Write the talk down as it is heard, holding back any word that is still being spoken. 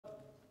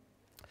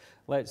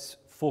Let's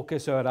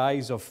focus our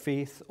eyes of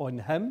faith on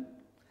him.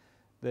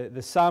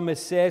 The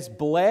psalmist says,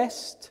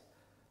 "Blessed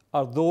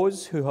are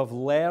those who have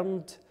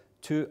learned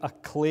to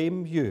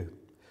acclaim you,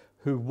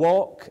 who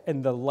walk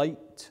in the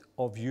light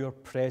of your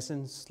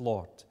presence,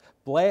 Lord."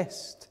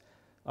 Blessed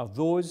are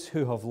those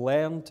who have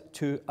learned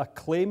to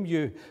acclaim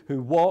you,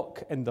 who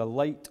walk in the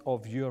light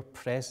of your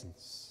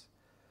presence.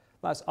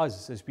 That's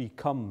us as we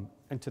come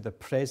into the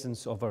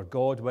presence of our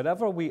God,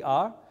 wherever we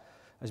are,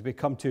 as we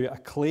come to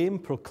acclaim,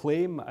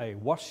 proclaim,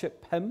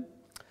 worship him,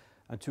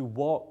 and to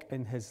walk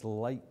in his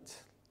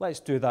light. Let's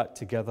do that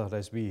together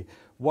as we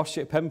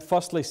worship him.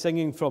 Firstly,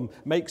 singing from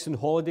Mike's on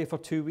holiday for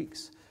 2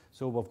 weeks.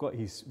 So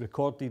he's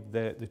recorded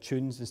the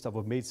tunes and stuff.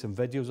 We've made some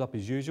videos up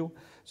as usual.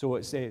 So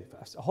it's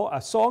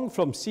a song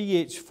from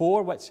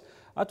CH4, which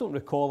I don't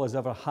recall us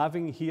ever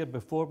having here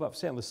before, but I've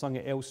certainly sung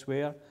it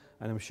elsewhere,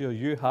 and I'm sure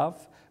you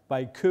have,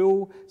 by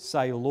Cool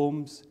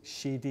Siloam's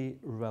Shady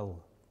Rill.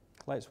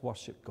 Let's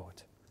worship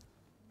God.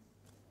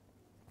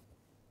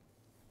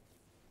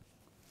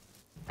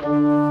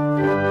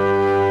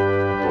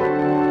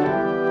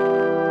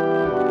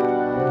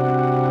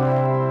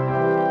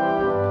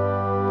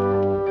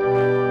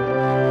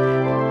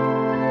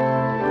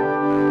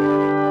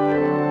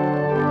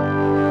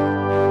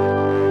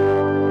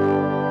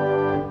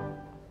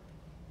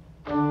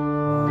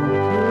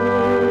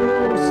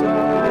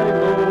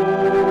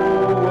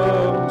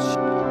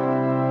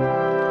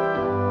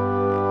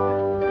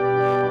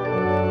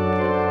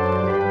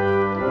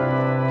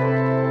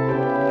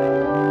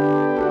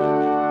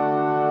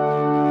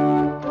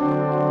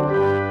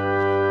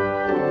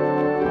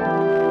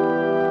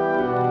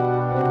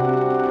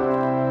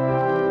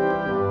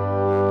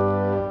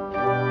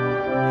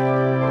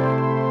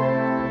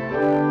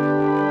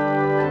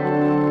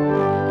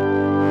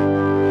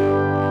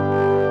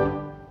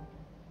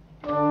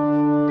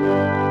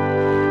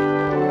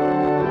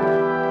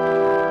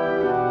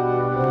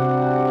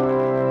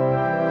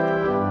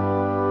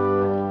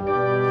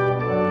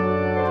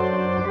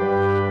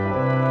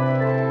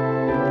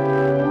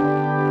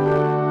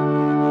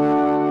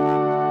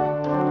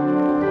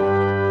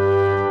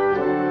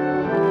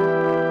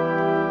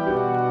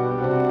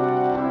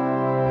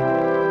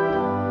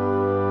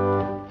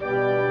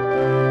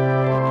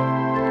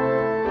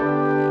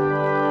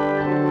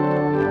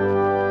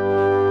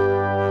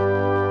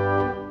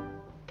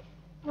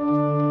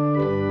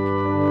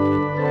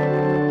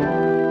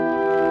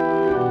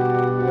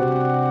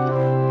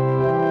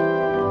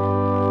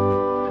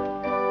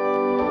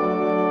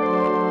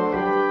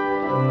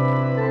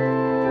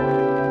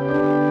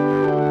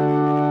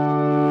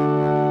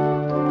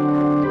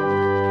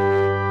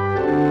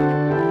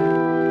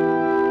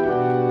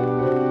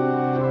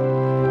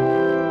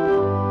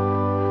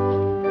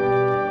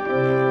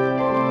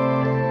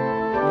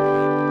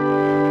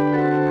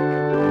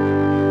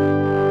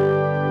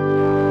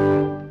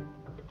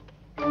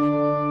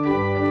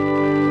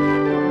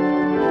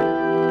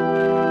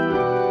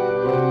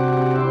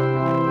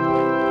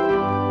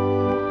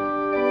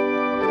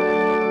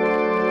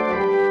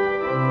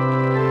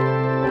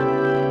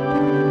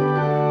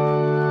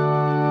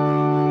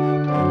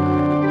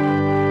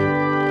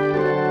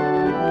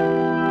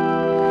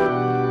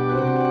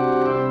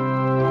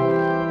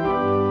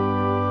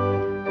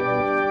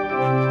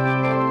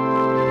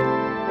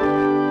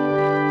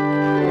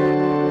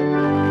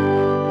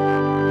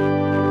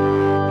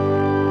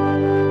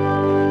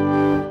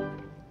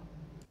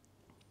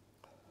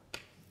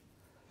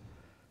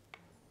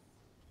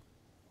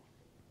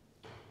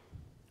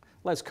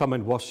 Let's come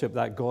and worship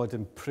that God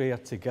in prayer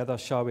together,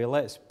 shall we?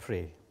 Let's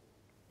pray.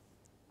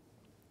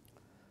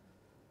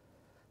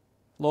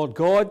 Lord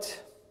God,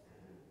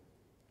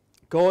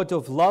 God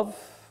of love,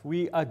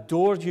 we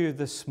adore you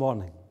this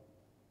morning.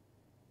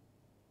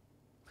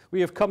 We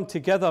have come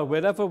together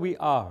wherever we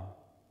are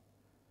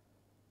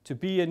to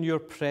be in your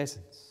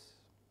presence,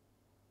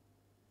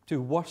 to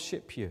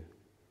worship you.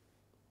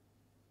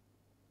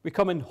 We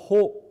come in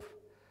hope,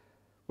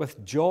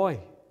 with joy,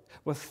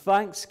 with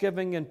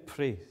thanksgiving and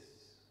praise.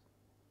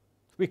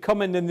 We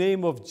come in the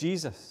name of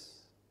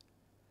Jesus,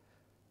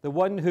 the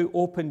one who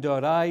opened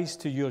our eyes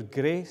to your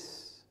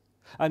grace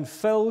and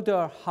filled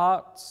our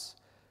hearts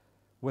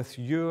with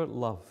your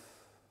love.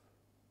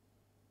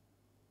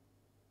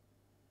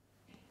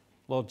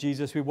 Lord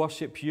Jesus, we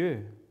worship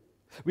you.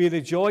 We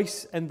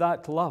rejoice in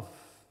that love.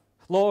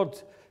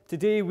 Lord,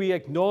 today we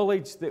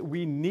acknowledge that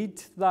we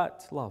need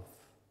that love.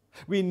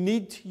 We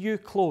need you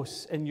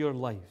close in your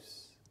lives.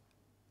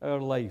 Our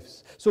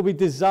lives. So we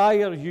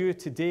desire you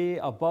today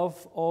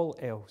above all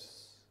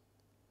else.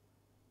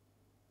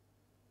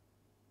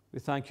 We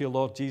thank you,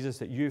 Lord Jesus,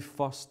 that you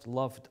first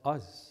loved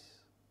us.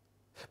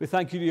 We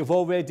thank you that you've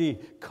already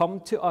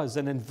come to us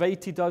and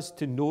invited us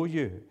to know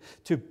you,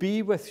 to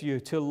be with you,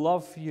 to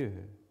love you.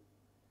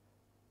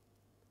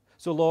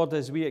 So, Lord,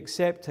 as we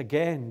accept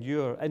again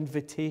your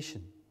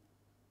invitation,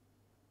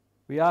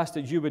 we ask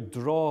that you would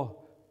draw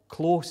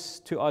close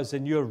to us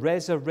in your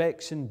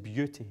resurrection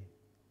beauty,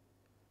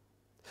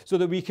 so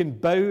that we can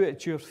bow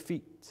at your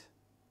feet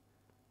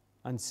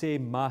and say,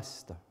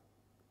 Master.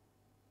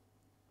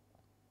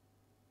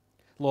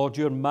 Lord,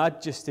 your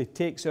majesty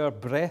takes our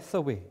breath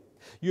away.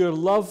 Your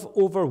love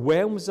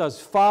overwhelms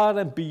us far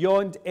and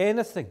beyond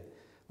anything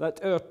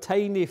that our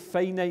tiny,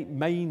 finite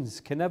minds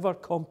can ever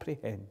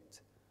comprehend.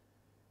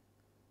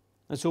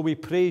 And so we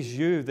praise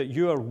you that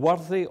you are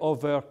worthy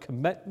of our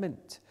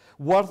commitment,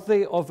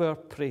 worthy of our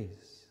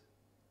praise.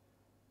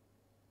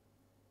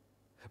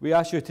 We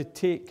ask you to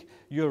take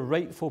your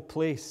rightful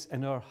place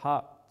in our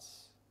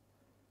hearts,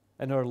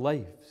 in our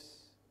lives,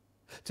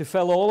 to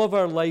fill all of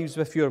our lives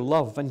with your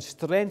love and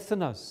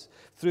strengthen us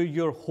through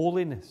your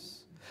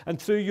holiness and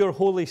through your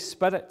Holy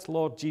Spirit,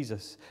 Lord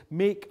Jesus.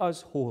 Make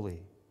us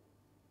holy.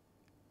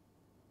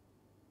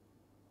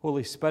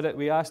 Holy Spirit,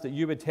 we ask that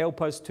you would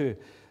help us to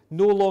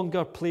no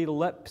longer play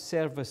lip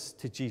service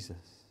to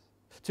Jesus,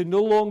 to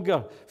no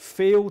longer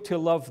fail to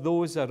love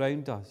those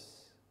around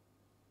us,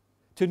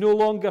 to no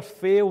longer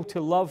fail to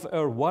love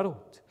our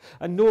world,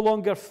 and no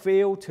longer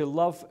fail to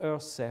love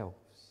ourselves.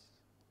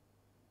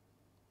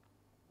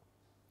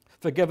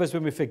 Forgive us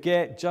when we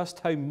forget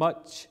just how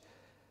much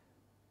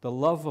the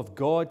love of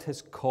God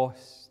has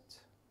cost.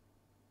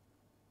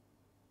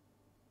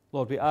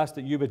 Lord, we ask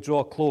that you would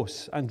draw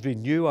close and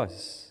renew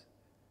us.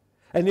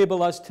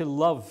 Enable us to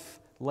love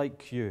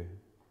like you.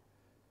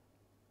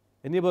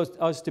 Enable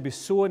us to be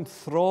so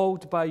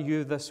enthralled by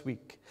you this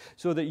week,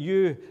 so that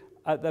you,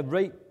 at the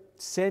right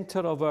center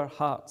of our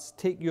hearts,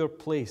 take your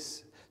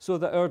place, so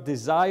that our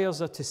desires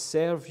are to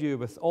serve you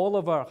with all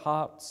of our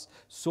hearts,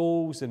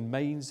 souls, and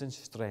minds and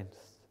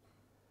strength.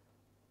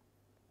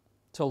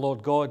 So,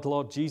 Lord God,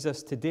 Lord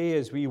Jesus, today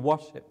as we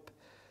worship,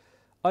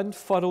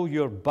 unfurl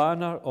your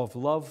banner of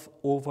love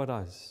over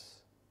us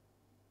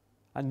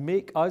and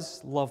make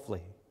us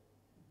lovely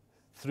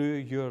through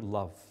your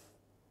love.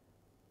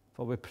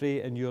 For we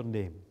pray in your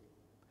name.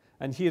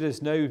 And here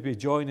is now we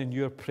join in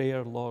your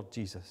prayer, Lord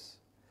Jesus.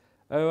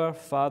 Our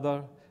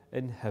Father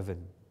in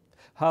heaven,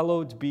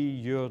 hallowed be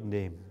your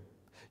name.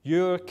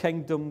 Your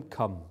kingdom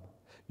come.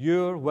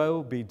 Your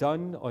will be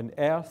done on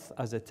earth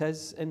as it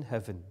is in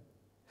heaven.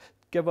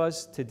 Give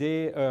us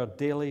today our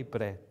daily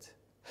bread.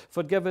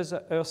 Forgive us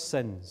our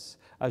sins,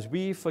 as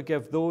we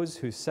forgive those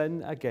who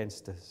sin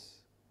against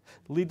us.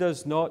 Lead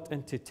us not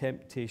into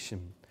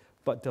temptation,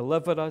 but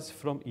deliver us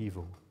from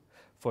evil.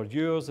 For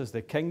yours is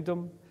the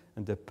kingdom,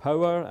 and the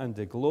power, and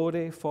the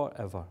glory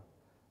forever.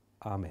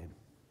 Amen.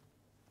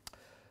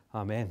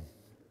 Amen.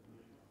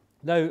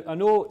 Now, I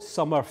know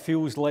summer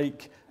feels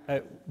like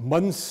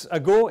months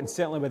ago, and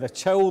certainly with the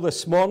chill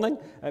this morning,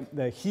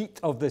 the heat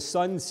of the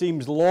sun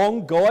seems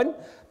long gone.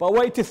 But I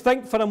want you to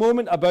think for a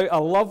moment about a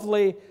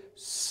lovely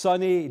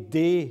sunny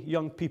day,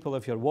 young people,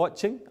 if you're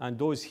watching, and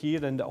those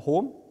here and at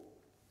home.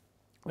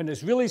 When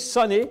it's really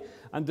sunny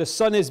and the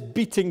sun is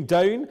beating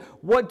down,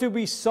 what do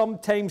we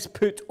sometimes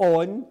put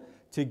on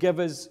to give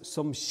us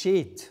some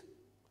shade?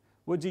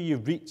 What do you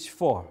reach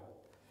for?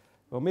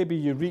 Well, maybe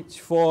you reach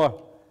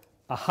for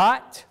a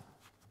hat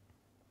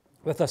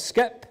with a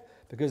skip,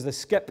 because the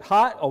skip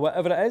hat, or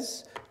whatever it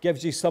is,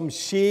 gives you some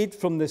shade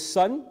from the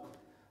sun.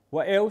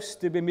 What else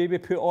do we maybe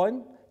put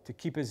on to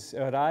keep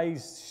our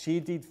eyes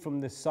shaded from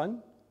the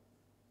sun?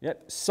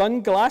 Yep,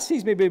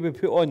 sunglasses. Maybe we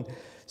put on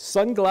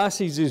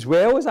sunglasses as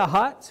well as a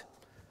hat.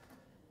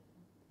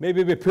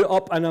 Maybe we put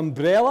up an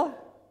umbrella.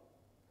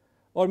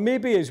 Or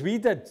maybe, as we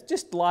did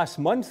just last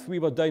month, we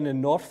were down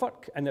in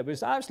Norfolk, and it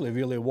was actually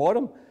really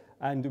warm,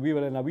 and we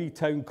were in a wee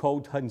town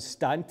called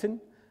Hunstanton,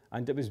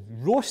 and it was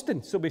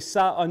roasting, so we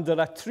sat under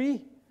a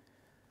tree.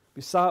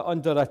 We sat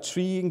under a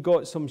tree and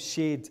got some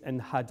shade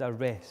and had a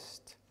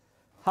rest.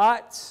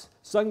 Hats,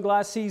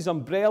 sunglasses,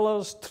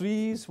 umbrellas,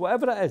 trees,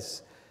 whatever it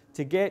is,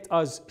 to get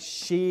us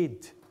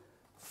shade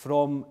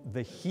from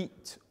the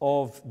heat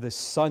of the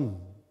sun.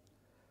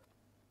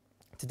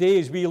 Today,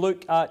 as we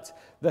look at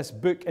this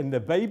book in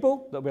the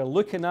Bible that we're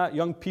looking at,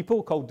 young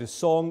people, called the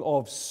Song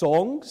of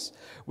Songs,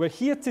 we're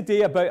here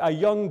today about a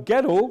young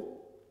girl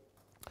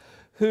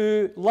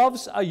who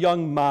loves a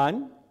young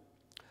man,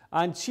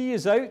 and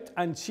she's out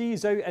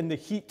in the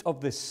heat of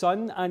the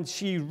sun, and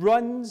she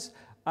runs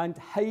and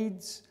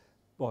hides,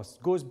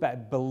 goes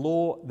back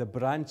below the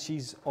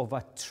branches of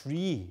a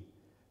tree,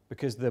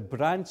 because the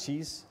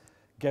branches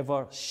give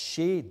her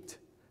shade.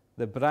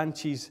 The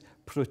branches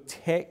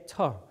protect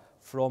her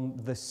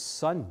from the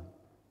sun.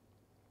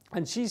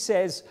 And she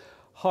says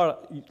her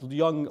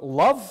young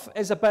love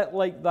is a bit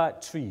like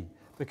that tree,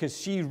 because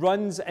she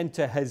runs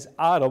into his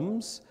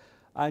arms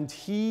and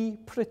he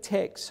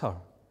protects her.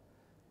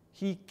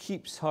 He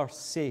keeps her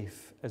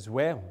safe as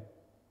well.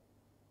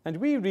 And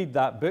we read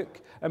that book,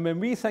 and when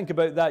we think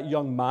about that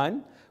young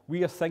man,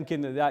 we are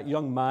thinking that that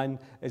young man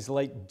is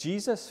like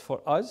Jesus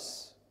for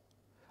us.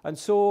 And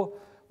so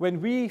when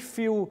we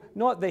feel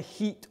not the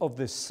heat of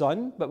the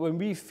sun, but when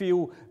we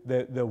feel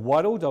the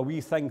world, or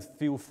we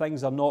feel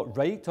things are not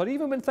right, or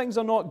even when things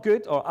are not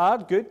good or are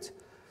good,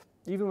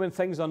 even when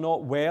things are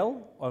not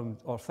well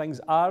or things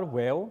are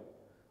well,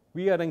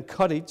 we are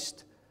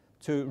encouraged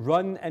to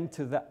run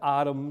into the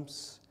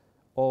arms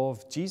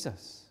of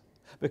Jesus,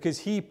 because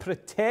he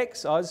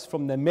protects us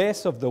from the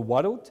mess of the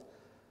world,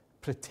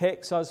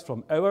 protects us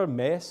from our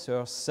mess,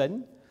 our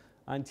sin,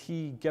 and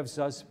he gives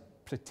us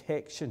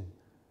protection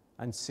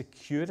and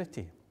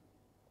security.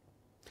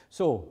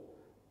 So,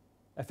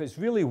 if it's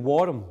really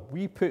warm,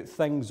 we put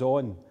things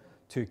on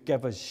to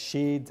give us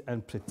shade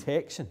and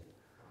protection.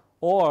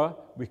 Or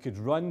we could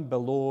run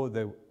below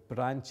the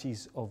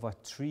branches of a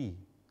tree.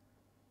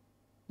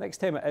 Next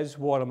time it is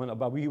warm, and it'll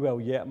be a wee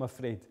while yet, I'm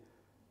afraid,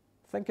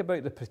 think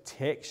about the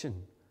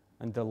protection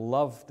and the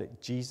love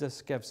that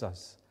Jesus gives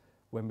us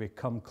when we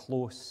come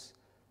close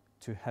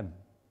to him.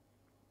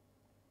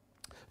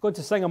 I'm going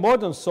to sing a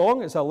modern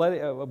song. It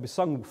will be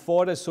sung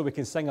for us so we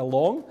can sing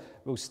along.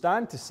 We'll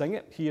stand to sing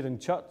it here in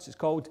church. It's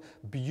called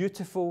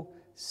Beautiful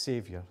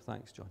Saviour.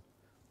 Thanks, John.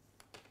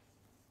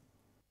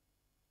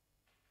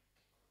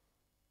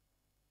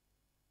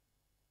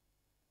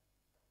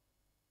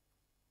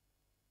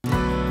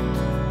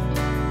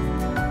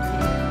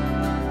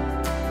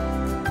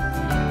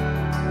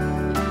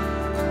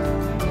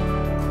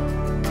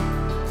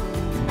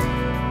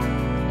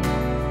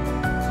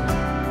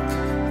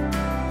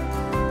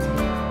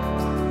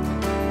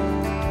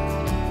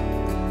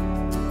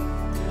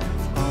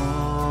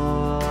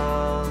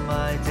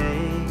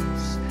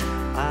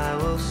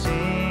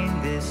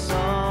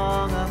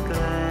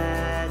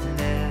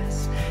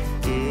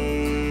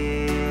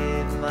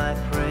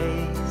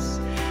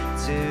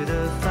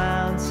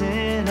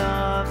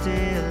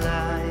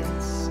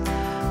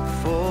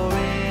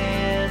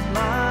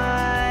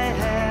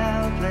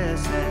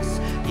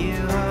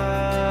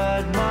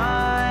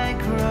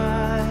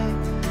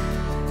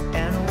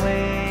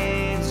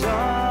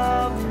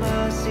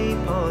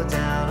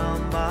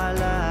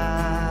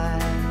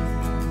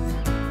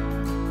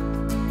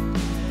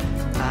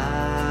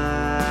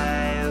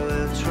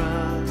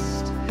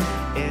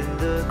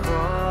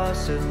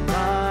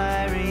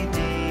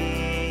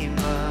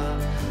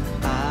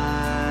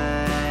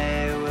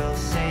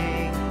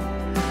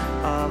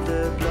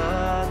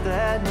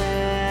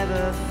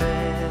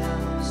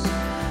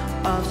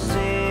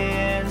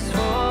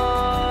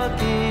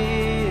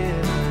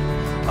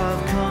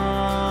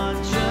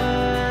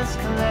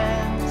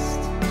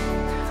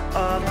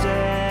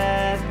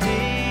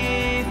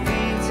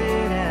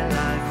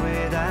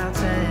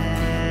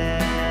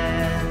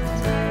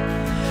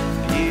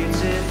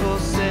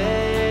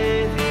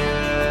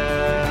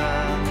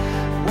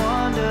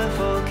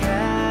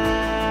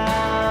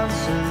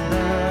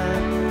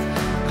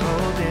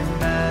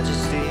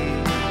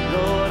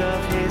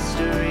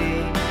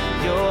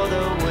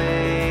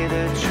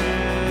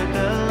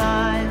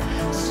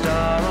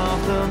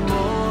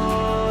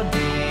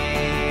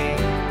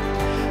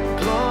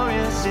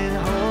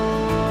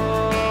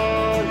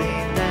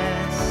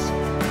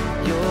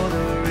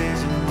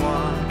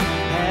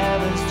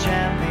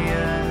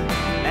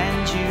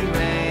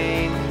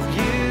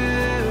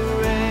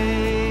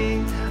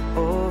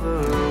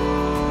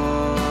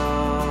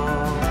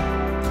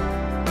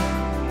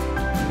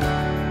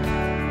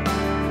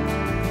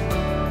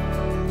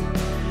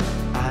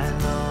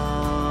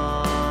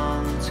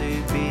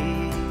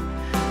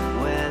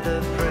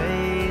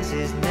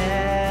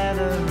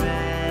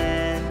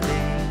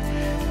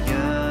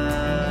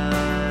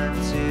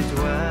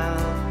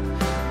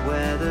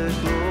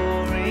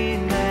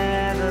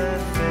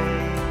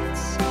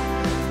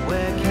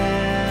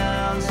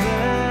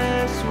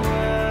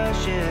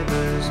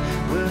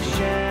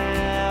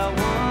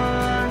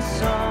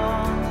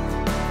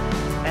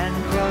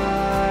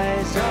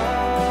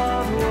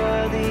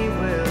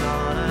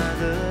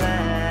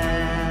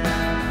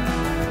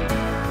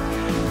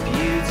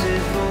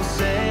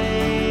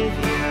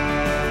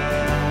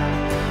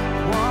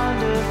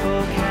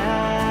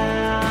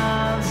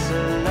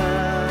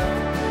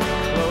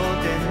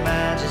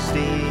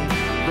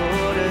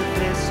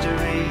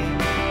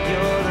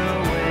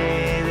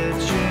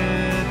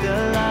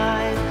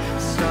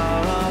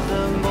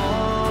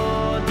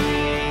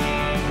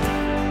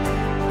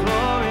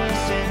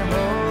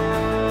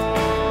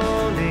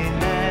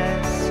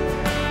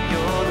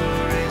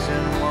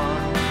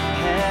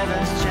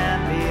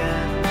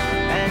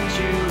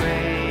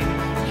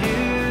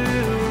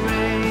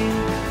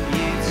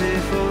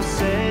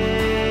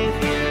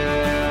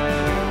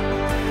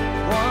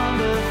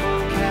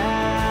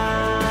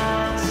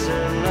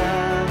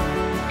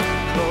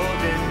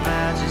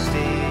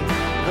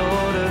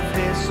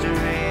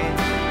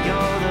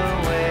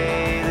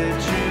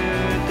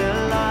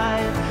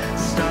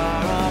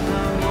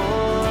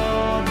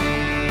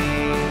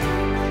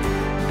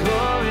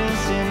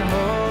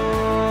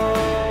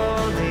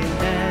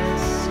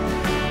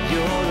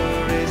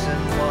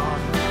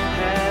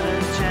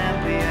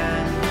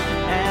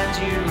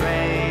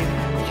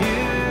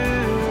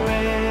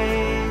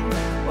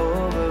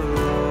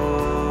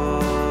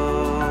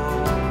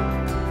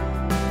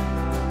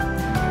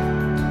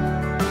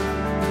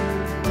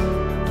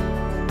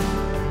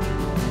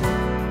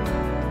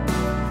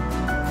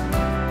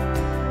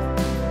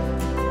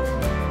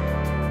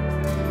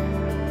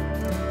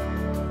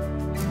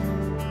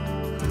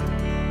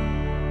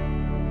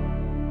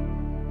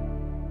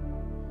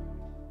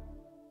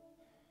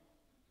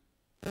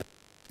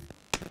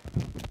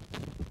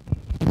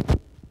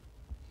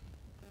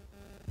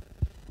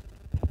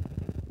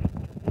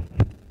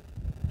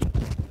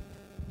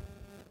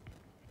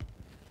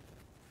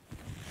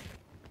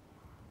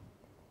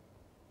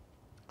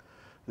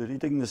 The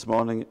reading this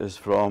morning is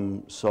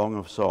from Song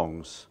of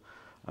Songs,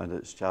 and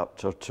it's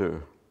chapter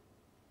 2.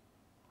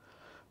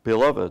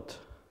 Beloved,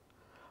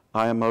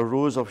 I am a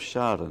rose of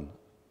Sharon,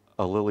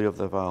 a lily of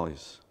the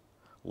valleys.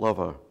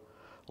 Lover,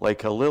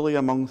 like a lily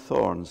among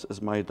thorns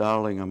is my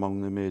darling among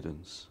the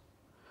maidens.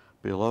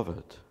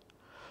 Beloved,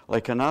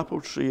 like an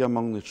apple tree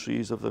among the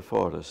trees of the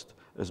forest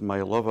is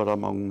my lover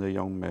among the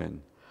young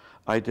men.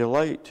 I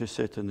delight to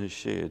sit in his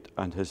shade,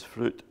 and his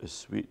fruit is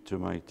sweet to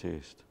my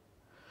taste.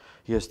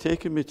 He has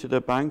taken me to the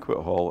banquet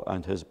hall,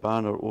 and his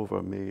banner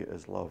over me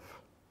is love.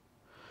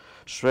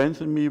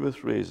 Strengthen me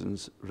with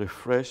raisins,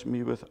 refresh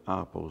me with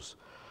apples,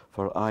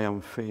 for I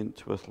am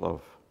faint with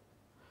love.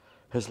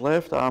 His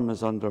left arm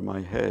is under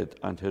my head,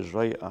 and his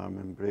right arm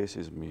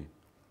embraces me.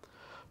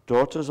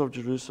 Daughters of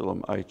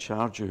Jerusalem, I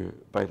charge you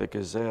by the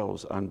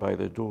gazelles and by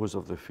the does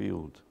of the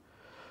field.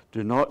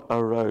 Do not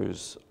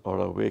arouse or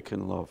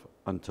awaken love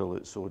until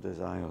it so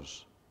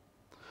desires.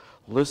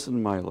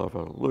 Listen, my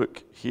lover,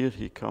 look, here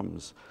he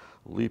comes,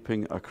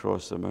 leaping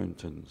across the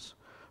mountains,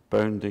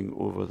 bounding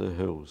over the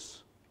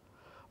hills.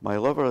 My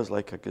lover is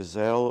like a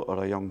gazelle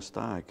or a young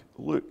stag.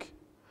 Look,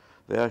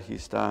 there he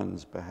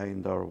stands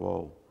behind our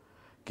wall,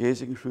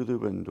 gazing through the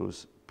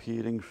windows,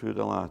 peering through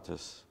the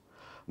lattice.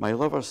 My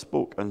lover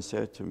spoke and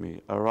said to me,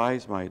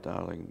 Arise, my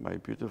darling, my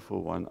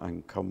beautiful one,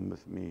 and come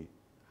with me.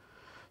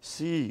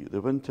 See,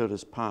 the winter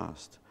is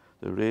past,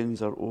 the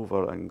rains are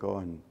over and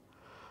gone.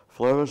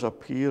 Flowers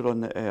appear on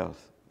the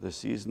earth, the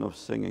season of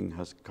singing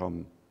has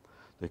come.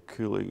 The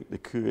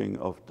cooing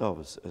of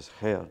doves is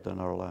heard in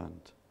our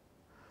land.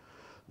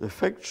 The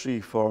fig tree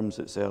forms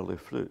its early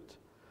fruit.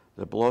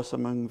 The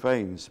blossoming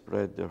vines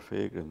spread their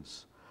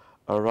fragrance.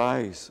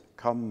 Arise,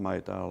 come,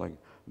 my darling,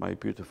 my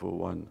beautiful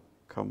one,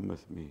 come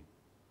with me.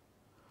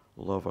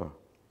 Lover,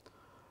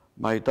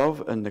 my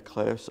dove in the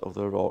clefts of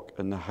the rock,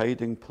 in the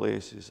hiding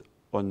places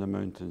on the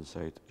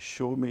mountainside,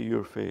 show me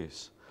your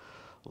face.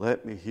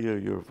 Let me hear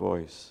your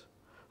voice,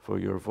 for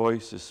your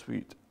voice is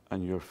sweet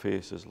and your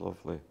face is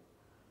lovely.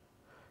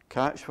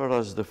 Catch for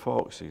us the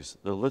foxes,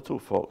 the little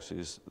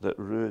foxes that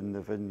ruin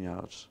the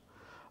vineyards,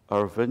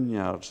 our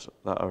vineyards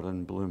that are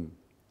in bloom.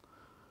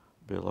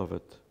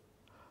 Beloved,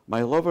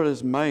 my lover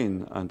is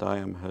mine and I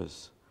am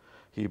his.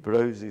 He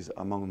browses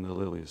among the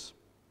lilies.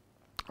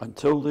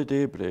 Until the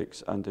day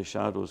breaks and the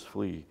shadows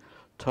flee,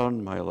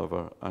 turn, my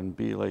lover, and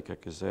be like a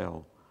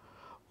gazelle,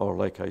 or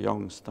like a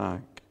young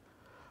stag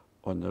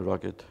on the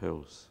rugged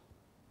hills.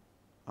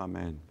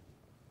 Amen.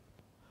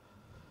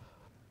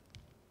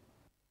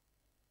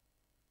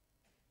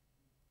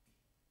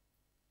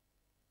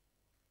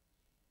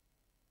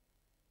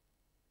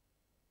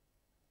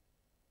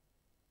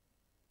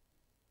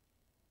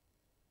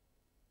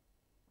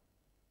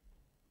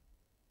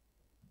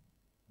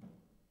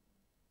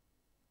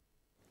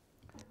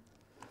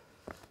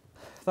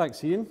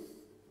 Thanks, Ian.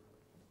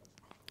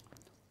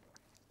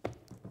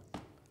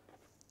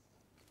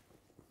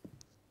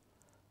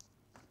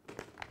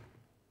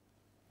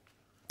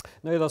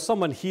 Now, there's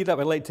someone here that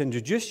we'd like to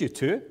introduce you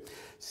to.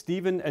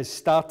 Stephen is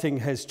starting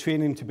his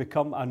training to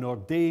become an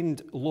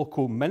ordained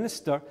local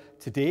minister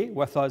today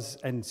with us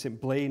in St.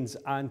 Blane's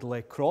and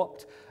Le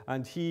Cropt,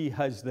 and he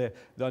has the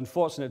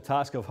unfortunate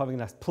task of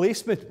having a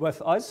placement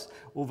with us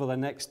over the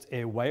next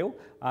while.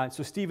 And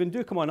so, Stephen,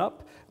 do come on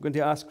up. I'm going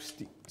to ask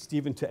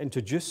Stephen to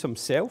introduce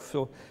himself.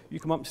 So you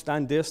come up and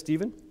stand there,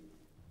 Stephen.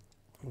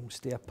 We'll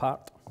stay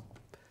apart.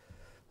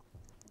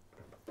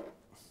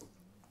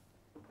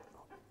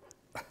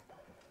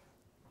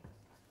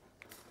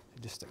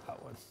 Just stick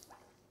that one.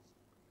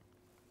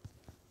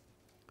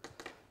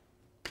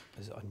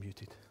 Is it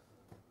unmuted?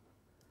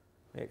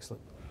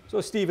 Excellent.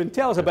 So, Stephen,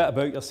 tell us a bit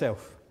about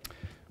yourself.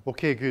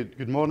 Okay,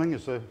 good morning.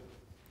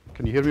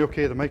 Can you hear me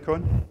okay? The mic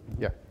on?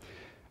 Yeah.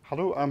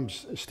 Hello, I'm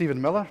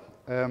Stephen Miller,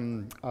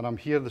 and I'm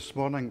here this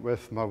morning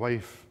with my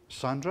wife,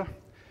 Sandra.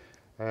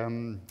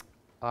 Between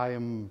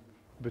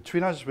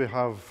us, we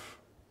have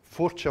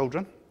 4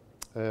 children,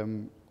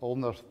 all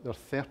in their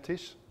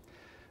 30s.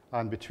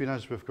 And between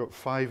us, we've got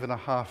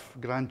 5.5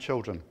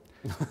 grandchildren.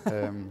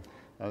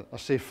 I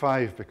say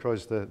 5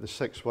 because the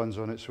 6th one's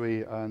on its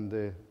way,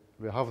 and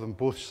we have them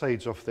both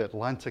sides of the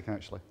Atlantic,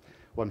 actually.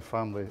 One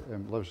family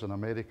lives in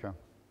America.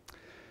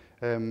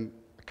 I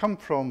come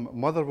from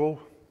Motherwell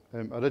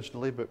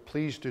originally, but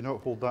please do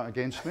not hold that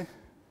against me.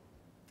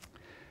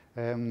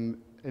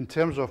 In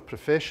terms of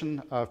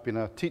profession, I've been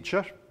a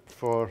teacher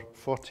for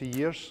 40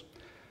 years.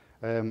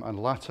 And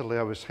latterly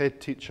I was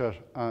head teacher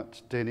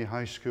at Denny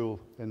High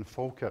School in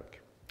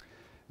Falkirk,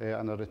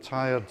 and I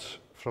retired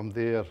from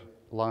there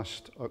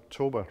last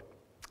October.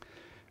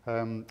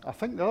 I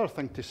think the other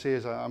thing to say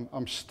is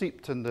I'm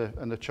steeped in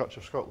the Church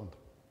of Scotland.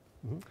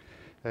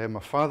 Mm-hmm.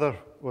 My father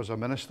was a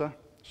minister,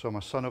 so I'm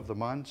a son of the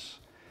manse.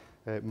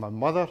 My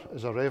mother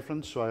is a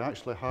reverend, so I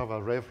actually have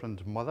a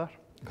reverend mother.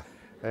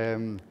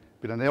 Been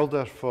an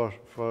elder for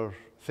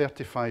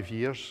 35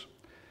 years.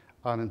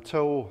 And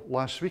until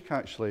last week,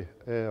 actually,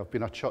 I've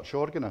been a church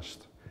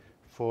organist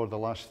for the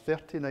last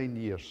 39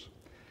 years.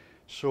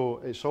 So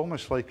it's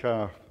almost like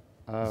a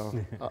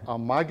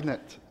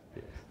magnet.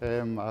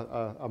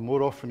 I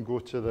more often go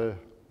to the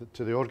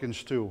to the organ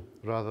stool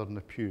rather than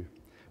the pew.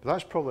 But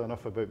that's probably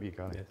enough about me,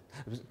 Gary.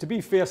 Yeah. To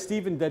be fair,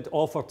 Stephen did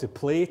offer to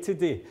play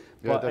today,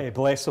 but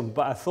bless him.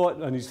 But I thought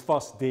on his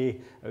first day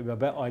it would be a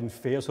bit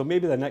unfair. So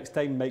maybe the next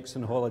time Mike's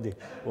on holiday,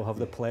 we'll have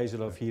the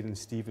pleasure of hearing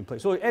Stephen play.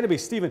 So anyway,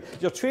 Stephen,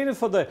 you're training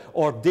for the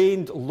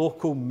ordained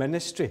local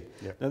ministry.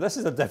 Yeah. Now this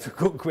is a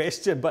difficult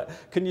question, but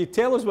can you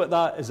tell us what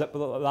that is? That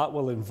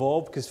will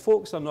involve? Because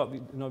folks are not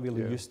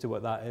really used to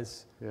what that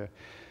is. Yeah.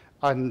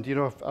 And, you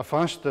know, I've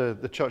asked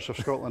the Church of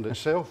Scotland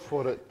itself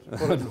what it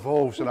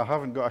involves, and I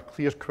haven't got a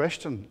clear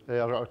question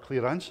or a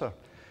clear answer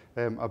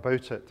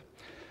about it.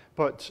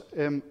 But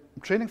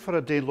training for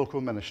a day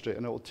local ministry,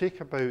 and it will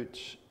take about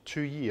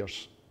 2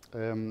 years.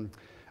 And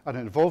it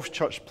involves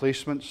church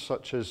placements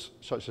such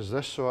as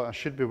this, so I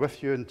should be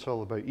with you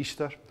until about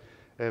Easter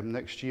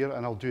next year,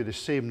 and I'll do the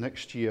same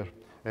next year,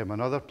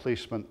 another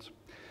placement.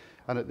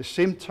 And at the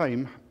same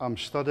time, I'm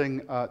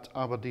studying at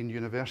Aberdeen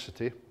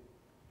University.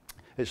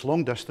 It's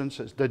long distance,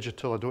 it's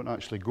digital, I don't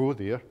actually go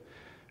there,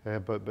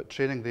 but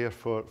training there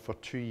for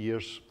 2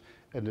 years.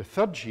 In the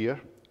third year,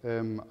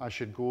 I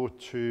should go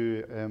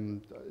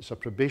to, it's a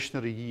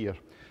probationary year,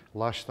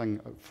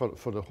 lasting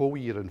for the whole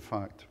year in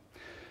fact.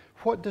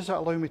 What does that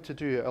allow me to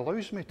do? It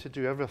allows me to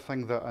do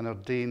everything that an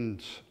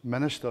ordained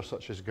minister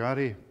such as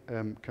Gary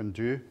can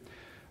do,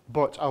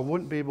 but I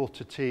won't be able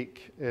to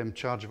take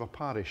charge of a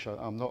parish.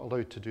 I'm not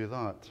allowed to do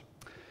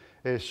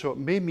that. So it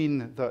may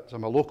mean that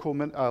I'm a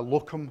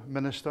locum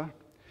minister.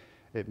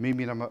 It may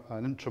mean I'm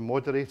an interim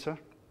moderator,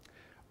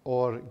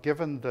 or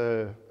given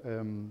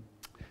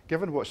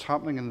what's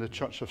happening in the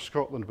Church of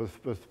Scotland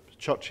with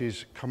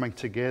churches coming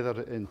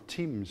together in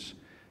teams,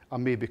 I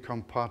may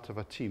become part of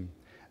a team.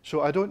 So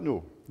I don't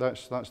know.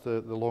 That's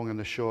the long and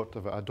the short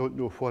of it. I don't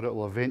know what it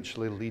will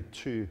eventually lead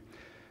to.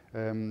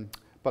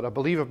 But I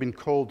believe I've been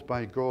called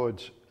by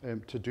God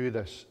to do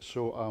this,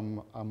 so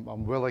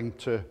I'm willing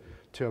to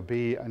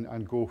obey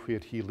and go where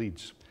He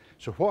leads.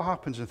 So what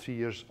happens in 3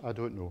 years, I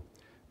don't know.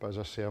 But as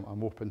I say,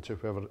 I'm open to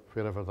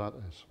wherever that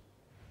is.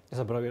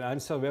 That's a brilliant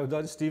answer. Well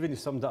done, Stephen. You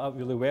summed it up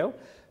really well.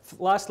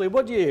 Lastly,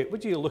 what are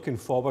you looking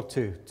forward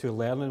to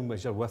learning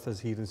as you're with us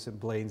here in St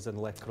Blane's and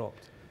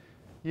Lecropt?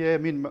 Yeah, I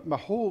mean, my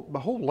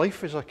whole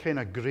life is a kind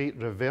of great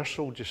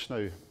reversal just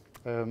now.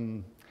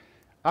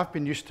 I've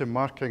been used to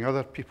marking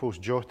other people's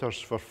jotters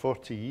for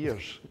 40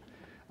 years,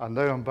 and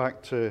now I'm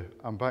back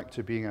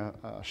to being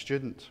a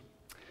student,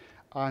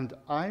 and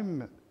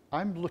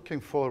I'm looking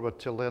forward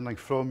to learning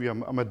from you.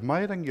 I'm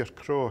admiring your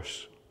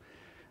cross,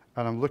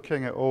 and I'm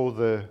looking at all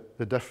the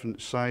different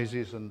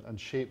sizes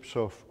and shapes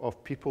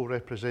of people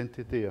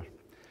represented there.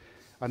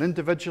 And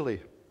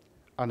individually,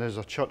 and as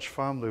a church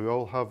family, we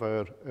all have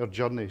our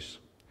journeys,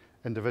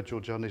 individual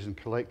journeys and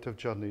collective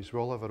journeys. We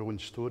all have our own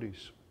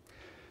stories.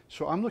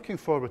 So I'm looking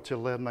forward to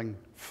learning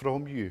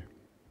from you.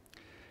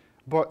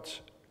 But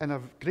in a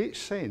great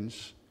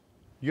sense,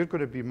 you're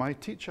going to be my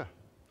teacher.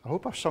 I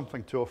hope I have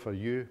something to offer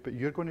you, but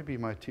you're going to be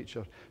my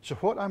teacher. So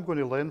what I'm going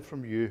to learn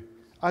from you,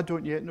 I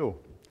don't yet know.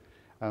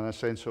 And in a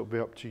sense, it'll be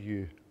up to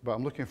you. But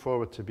I'm looking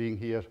forward to being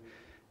here.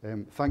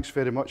 Thanks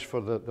very much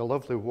for the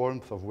lovely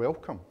warmth of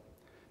welcome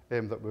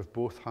that we've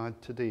both had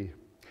today.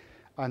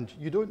 And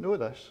you don't know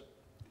this,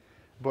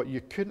 but you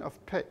couldn't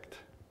have picked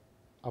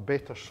a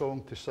better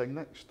song to sing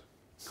next.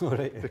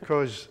 Right.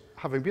 Because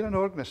having been an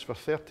organist for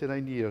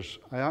 39 years,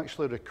 I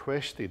actually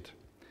requested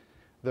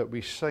that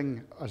we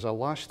sing as a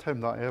last hymn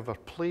that I ever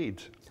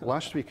played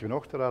last week in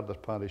Auchterarder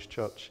Parish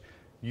Church.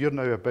 You're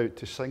now about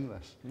to sing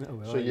this. Oh,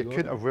 well, so you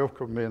couldn't have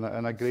welcomed me in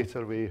a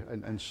greater way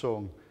in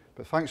song.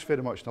 But thanks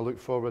very much, and I look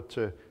forward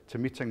to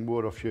meeting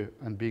more of you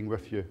and being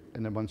with you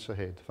in the months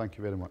ahead. Thank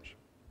you very much.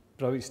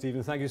 Brilliant,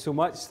 Stephen. Thank you so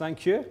much.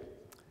 Thank you.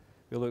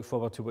 We look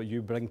forward to what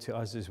you bring to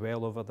us as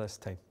well over this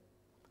time.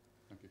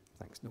 Thank you.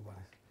 Thanks, no worries.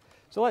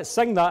 So let's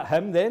sing that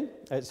hymn then.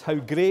 It's How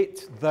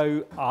Great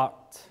Thou Art.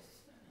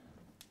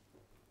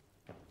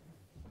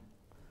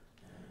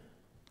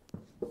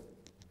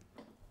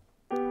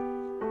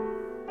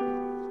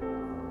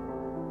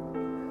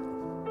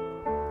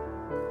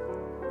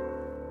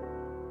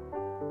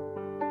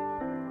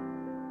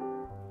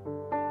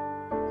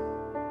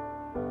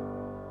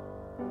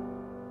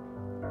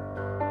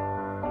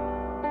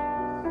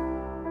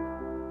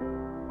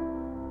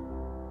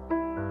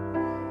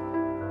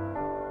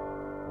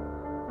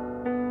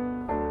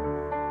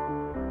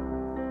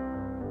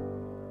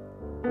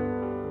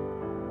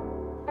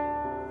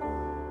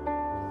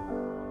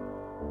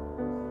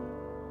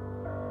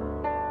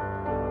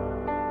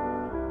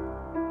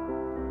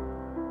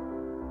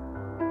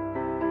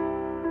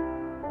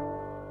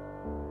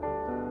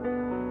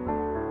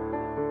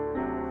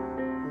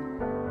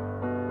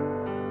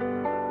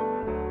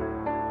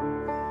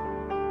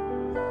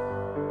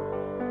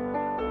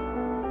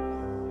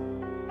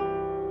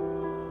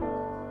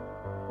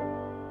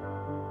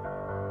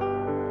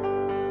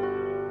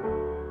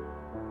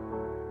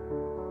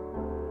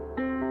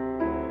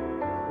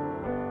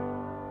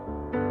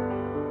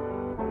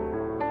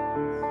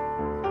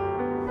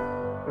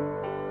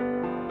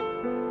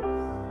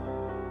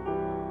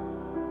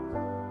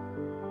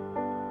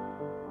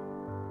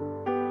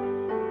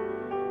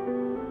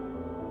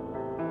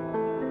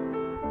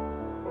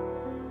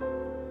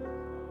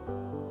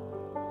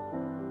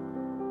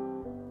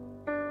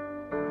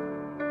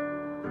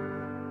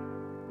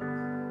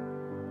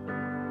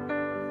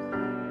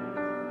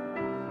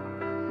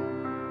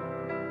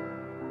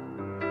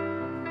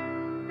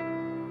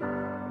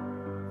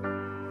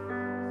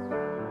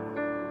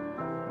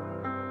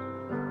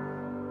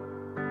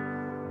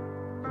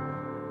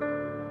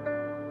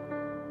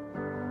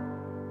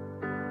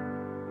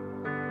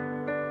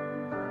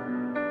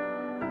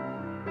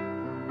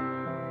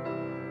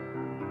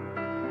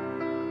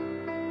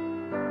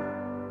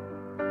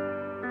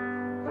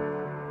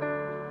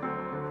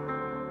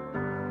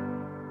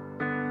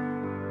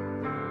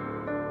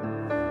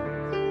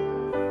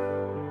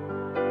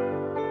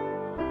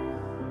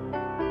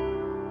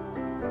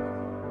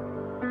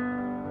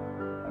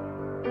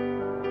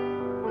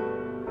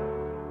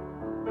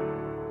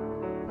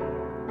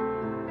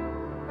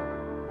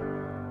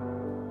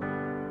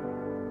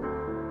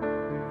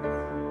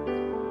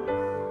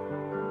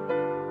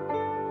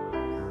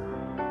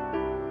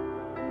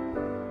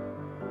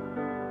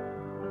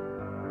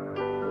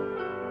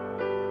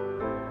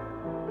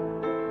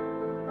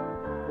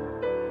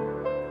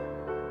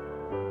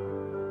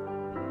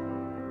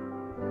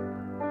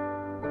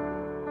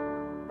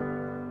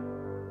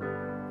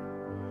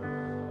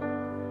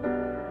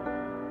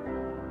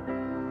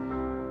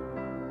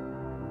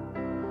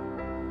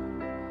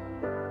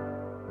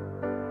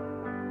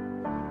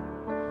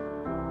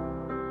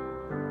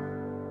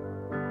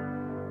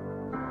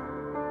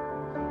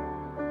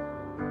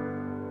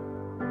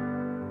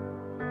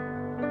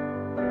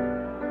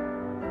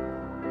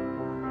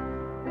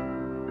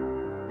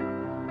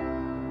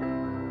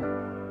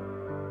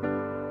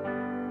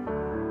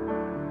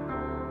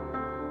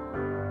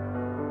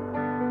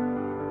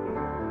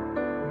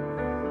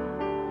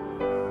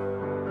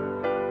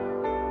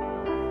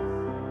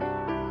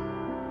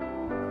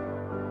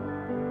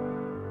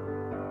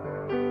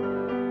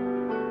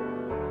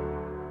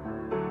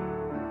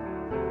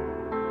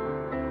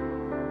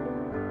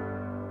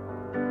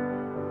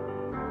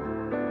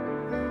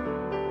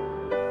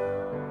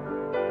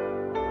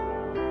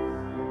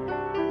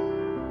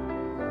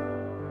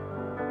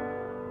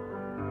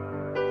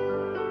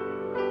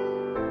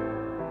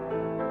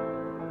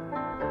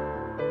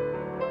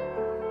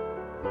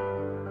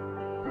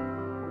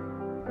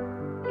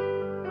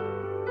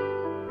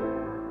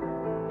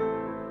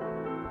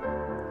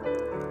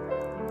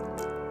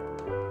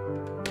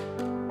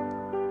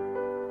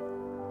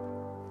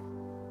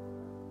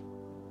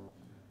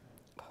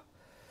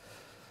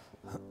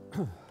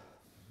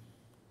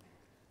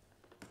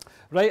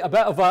 Right, a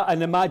bit of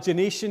an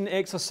imagination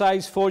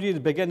exercise for you at the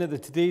beginning of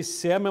today's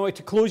sermon. I want you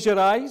to close your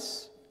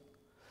eyes,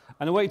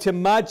 and I want you to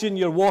imagine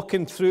you're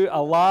walking through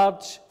a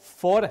large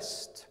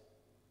forest.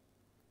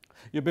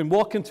 You've been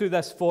walking through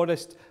this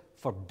forest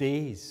for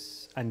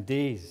days and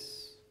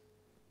days.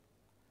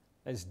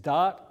 It's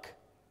dark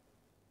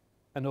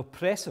and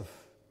oppressive.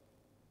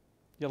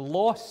 You're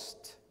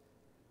lost.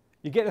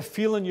 You get the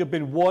feeling you've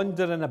been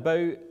wandering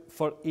about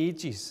for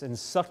ages in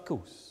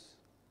circles.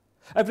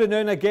 Every now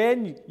and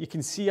again, you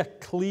can see a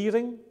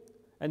clearing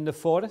in the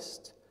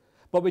forest.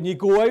 But when you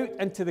go out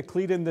into the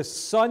clearing, the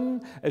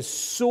sun is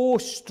so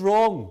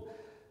strong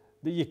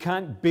that you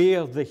can't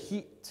bear the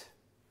heat.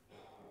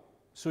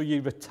 So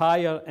you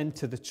retire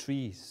into the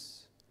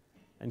trees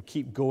and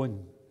keep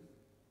going.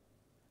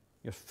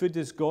 Your food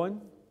is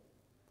gone.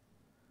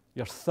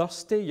 You're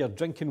thirsty. You're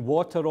drinking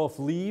water off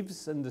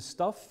leaves and the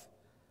stuff.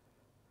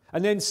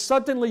 And then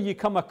suddenly you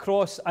come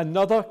across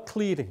another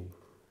clearing.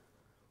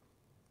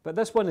 But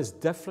this one is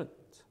different.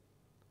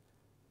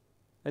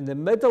 In the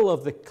middle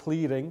of the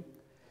clearing,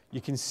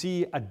 you can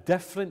see a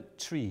different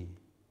tree.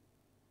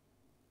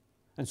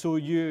 And so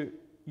you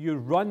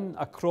run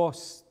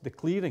across the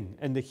clearing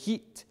in the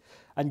heat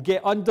and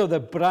get under the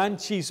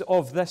branches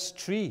of this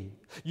tree.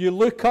 You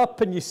look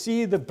up and you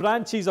see the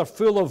branches are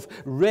full of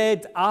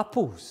red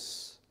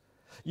apples.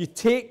 You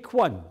take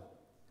one,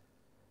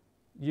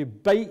 you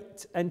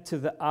bite into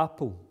the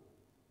apple,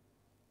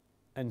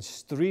 and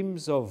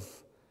streams of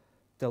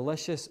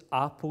delicious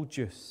apple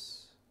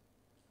juice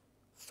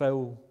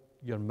fill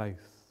your mouth.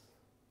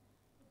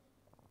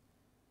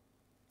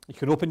 You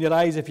can open your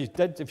eyes if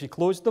you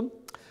closed them.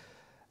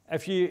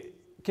 If you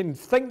can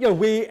think your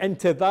way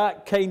into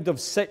that kind of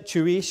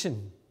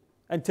situation,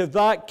 into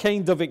that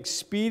kind of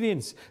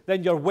experience,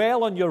 then you're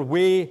well on your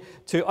way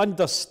to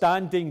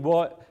understanding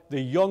what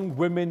the young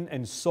woman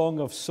in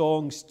Song of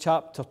Songs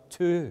chapter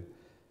 2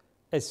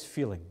 is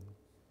feeling.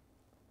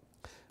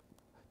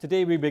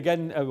 Today we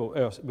begin,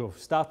 we've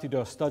started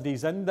our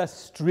studies in this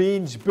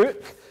strange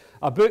book,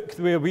 a book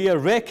where we are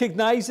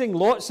recognizing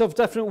lots of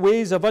different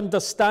ways of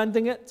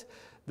understanding it,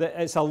 that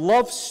it's a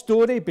love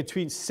story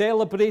between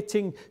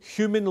celebrating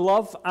human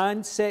love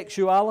and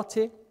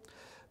sexuality,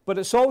 but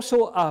it's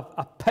also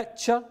a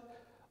picture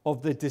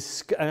of a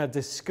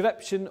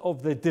description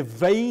of the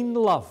divine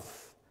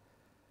love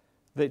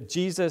that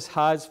Jesus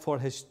has for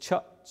his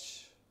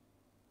church.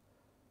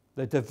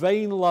 The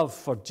divine love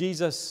for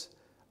Jesus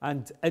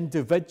and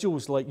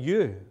individuals like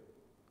you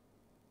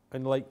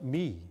and like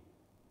me.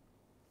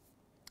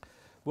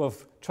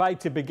 We've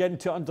tried to begin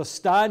to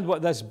understand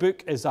what this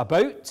book is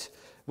about.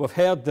 We've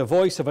heard the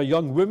voice of a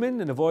young woman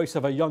and the voice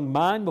of a young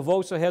man. We've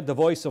also heard the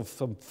voice of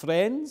some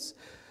friends.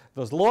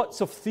 There's lots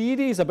of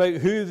theories about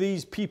who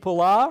these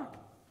people are.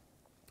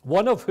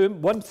 One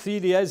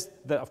theory is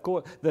that, of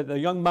course, that the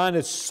young man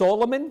is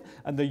Solomon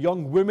and the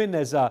young woman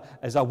is a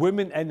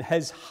woman in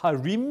his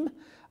harem,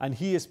 and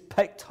he has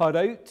picked her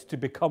out to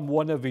become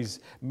one of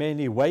his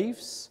many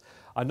wives.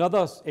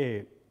 Another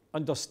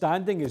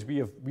understanding, as we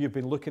have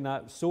been looking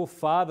at so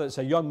far, that it's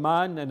a young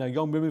man and a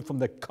young woman from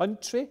the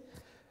country.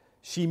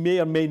 She may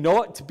or may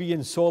not be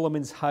in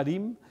Solomon's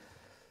harem,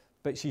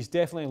 but she's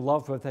definitely in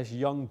love with this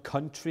young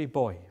country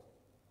boy.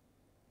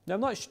 Now,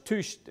 I'm not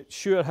too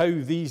sure how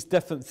these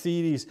different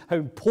theories, how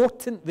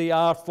important they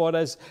are for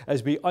us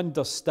as we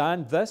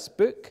understand this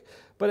book,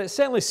 but it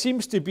certainly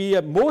seems to be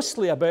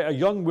mostly about a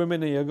young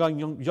woman and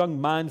a young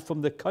man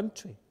from the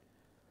country.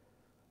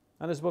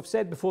 And as we've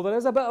said before, there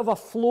is a bit of a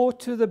flow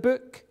to the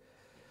book.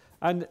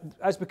 And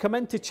as we come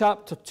into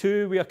chapter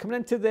 2, we are coming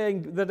into they're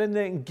in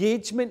the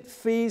engagement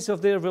phase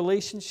of their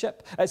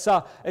relationship.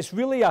 It's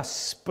really a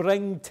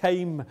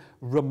springtime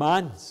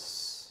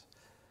romance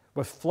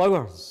with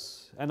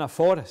flowers in a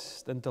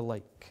forest and the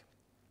like.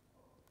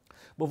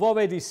 We've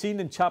already seen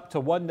in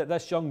chapter 1 that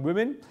this young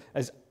woman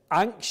is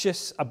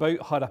anxious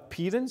about her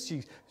appearance.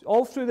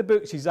 All through the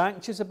book, she's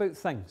anxious about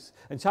things.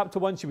 In chapter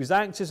 1, she was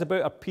anxious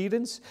about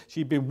appearance.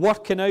 She'd been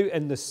working out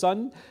in the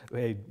sun,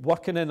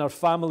 working in her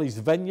family's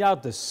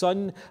vineyard. The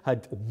sun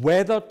had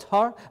weathered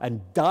her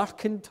and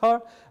darkened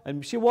her,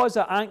 and she was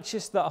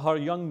anxious that her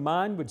young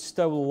man would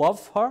still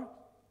love her.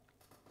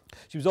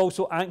 She was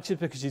also anxious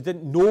because she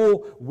didn't know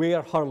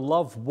where her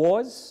love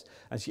was,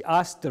 and she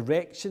asked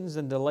directions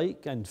and the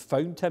like and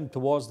found him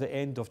towards the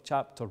end of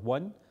chapter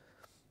 1.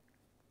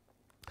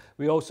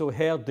 We also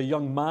heard the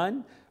young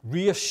man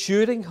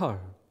reassuring her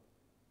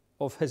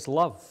of his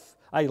love.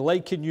 I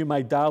liken you,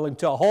 my darling,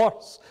 to a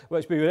horse,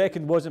 which we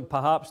reckon wasn't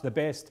perhaps the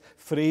best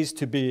phrase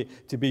to be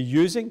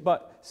using,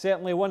 but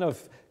certainly one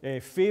of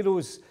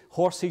Pharaoh's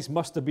horses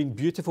must have been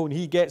beautiful, and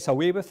he gets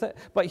away with it.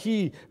 But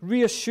he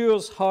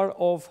reassures her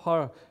of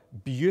her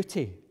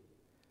beauty.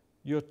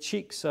 Your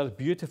cheeks are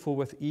beautiful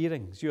with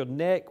earrings, your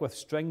neck with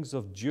strings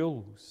of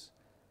jewels.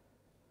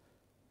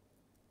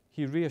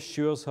 He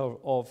reassures her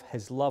of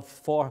his love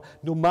for her,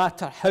 no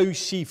matter how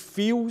she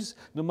feels,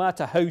 no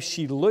matter how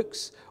she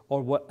looks,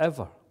 or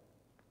whatever.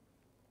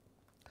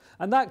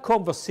 And that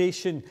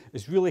conversation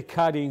is really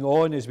carrying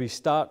on as we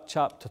start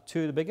chapter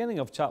 2. The beginning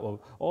of chapter,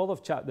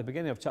 the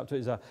beginning of chapter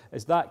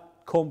is that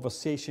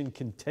conversation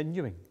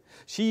continuing.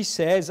 She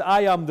says,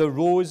 I am the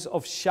rose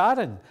of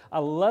Sharon,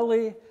 a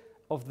lily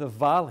of the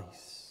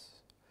valleys.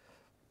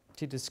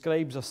 She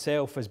describes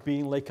herself as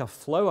being like a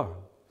flower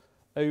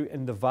out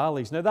in the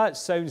valleys. Now that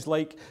sounds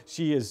like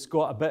she has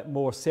got a bit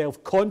more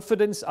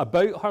self-confidence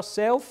about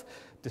herself,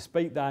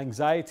 despite the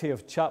anxiety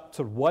of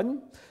chapter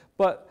 1.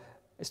 But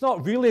it's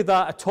not really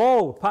that at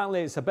all.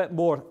 Apparently it's a bit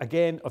more,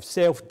 again, of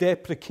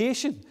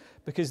self-deprecation,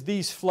 because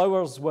these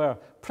flowers were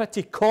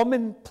pretty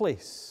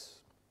commonplace.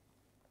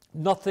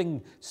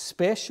 Nothing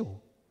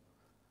special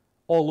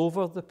all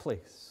over the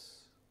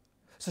place.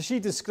 So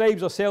she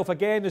describes herself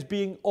again as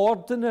being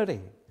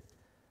ordinary.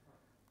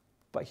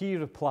 But he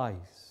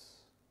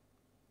replies,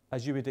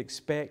 as you would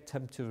expect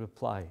him to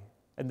reply,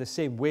 in the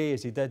same way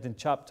as he did in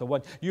chapter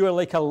 1. You are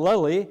like a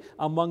lily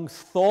among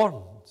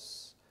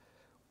thorns.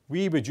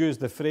 We would use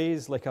the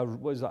phrase like a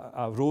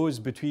rose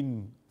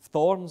between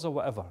thorns or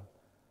whatever.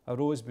 A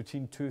rose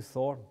between two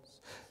thorns.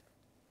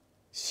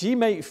 She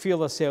might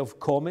feel herself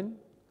common,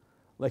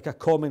 like a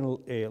common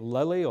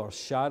lily or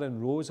Sharon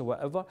rose or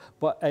whatever,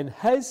 but in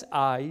his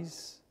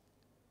eyes,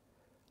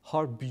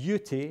 her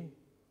beauty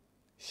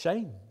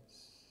shines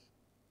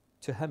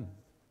to him.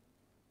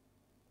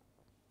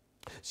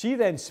 She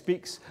then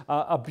speaks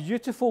a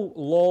beautiful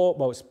law,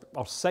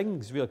 or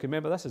sings, really,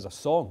 remember this is a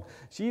song.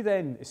 She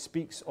then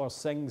speaks or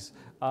sings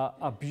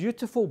a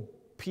beautiful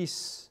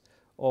piece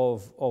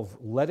of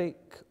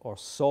lyric or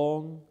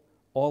song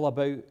all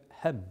about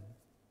him.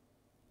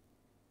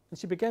 And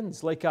she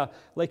begins, like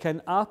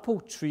an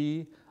apple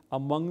tree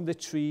among the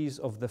trees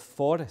of the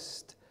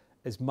forest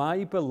is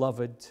my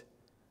beloved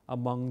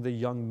among the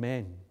young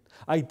men.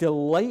 I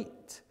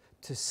delight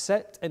to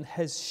sit in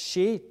his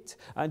shade,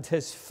 and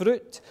his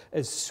fruit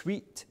is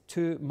sweet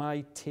to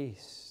my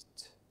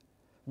taste.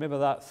 Remember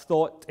that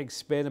thought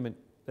experiment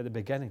at the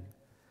beginning?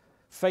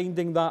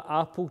 Finding that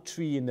apple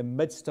tree in the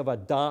midst of a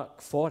dark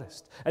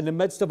forest, in the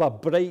midst of a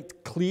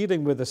bright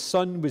clearing where the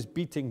sun was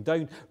beating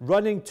down,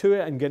 running to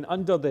it and getting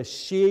under the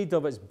shade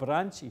of its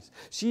branches.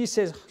 She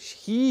says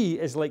he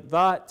is like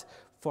that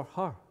for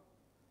her.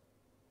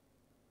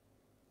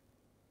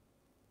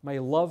 My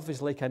love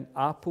is like an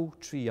apple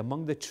tree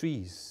among the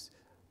trees,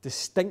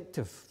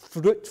 distinctive,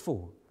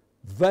 fruitful,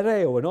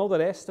 virile, and all the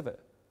rest of it,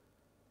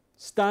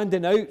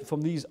 standing out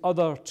from these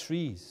other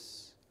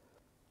trees.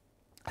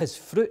 His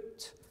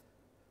fruit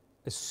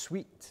is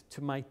sweet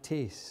to my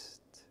taste.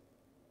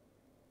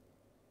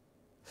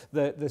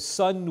 The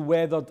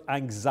sun-weathered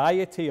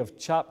anxiety of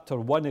chapter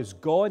 1 is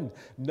gone.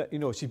 You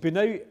know, she's been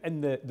out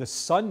in the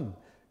sun,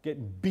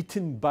 getting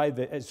beaten by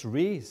its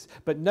rays,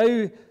 but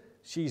now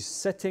she's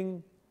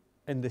sitting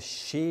in the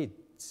shade,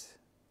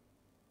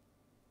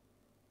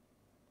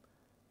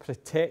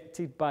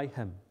 protected by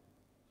him,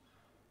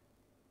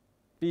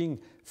 being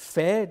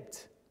fed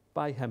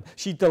by him.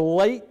 She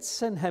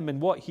delights in him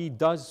and what he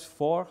does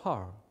for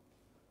her.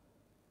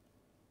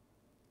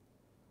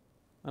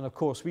 And of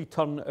course, we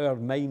turn our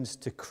minds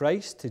to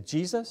Christ, to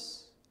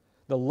Jesus,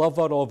 the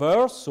lover of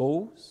our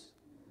souls,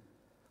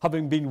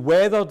 having been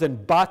weathered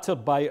and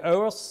battered by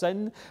our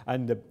sin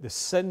and the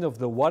sin of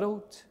the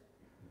world.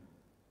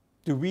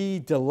 Do we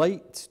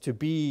delight to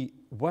be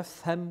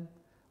with him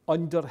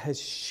under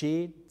his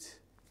shade,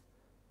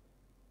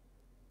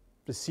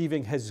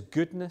 receiving his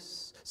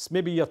goodness?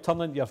 Maybe your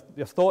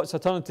thoughts are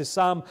turning to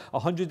Psalm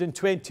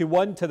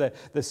 121, to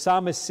the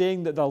psalmist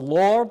saying that the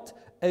Lord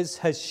is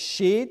his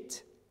shade,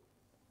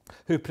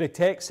 who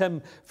protects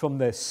him from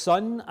the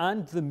sun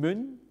and the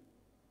moon.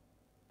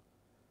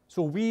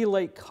 So we,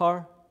 like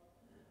her,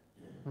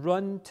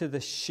 run to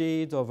the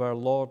shade of our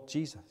Lord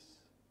Jesus.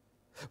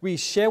 We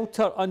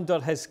shelter under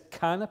his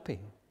canopy.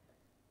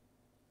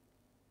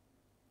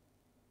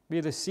 We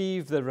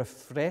receive the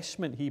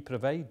refreshment he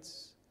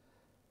provides.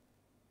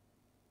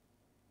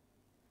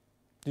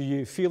 Do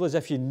you feel as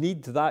if you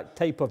need that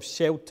type of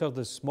shelter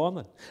this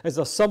morning? Is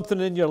there something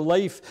in your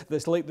life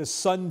that's like the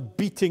sun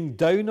beating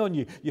down on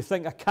you? You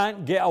think, I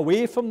can't get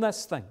away from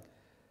this thing.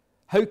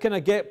 How can I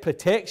get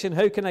protection?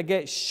 How can I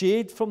get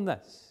shade from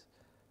this?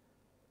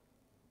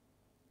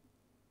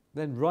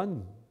 Then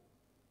run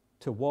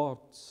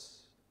towards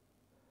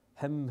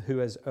him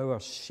who is our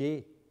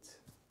shade,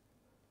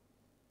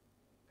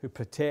 who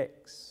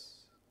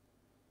protects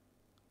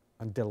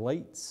and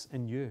delights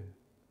in you.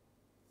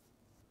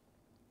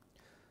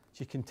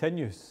 She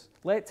continues,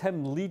 let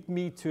him lead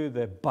me to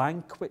the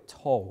banquet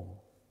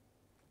hall,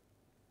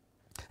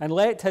 and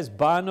let his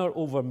banner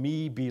over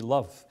me be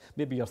love.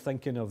 Maybe you're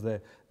thinking of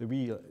the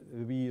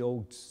wee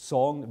old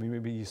song that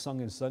maybe you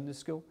sung in Sunday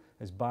school.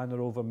 His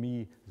banner over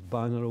me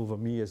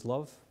is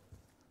love.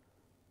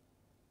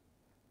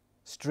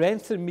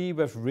 Strengthen me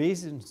with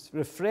raisins,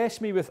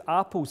 refresh me with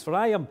apples, for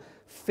I am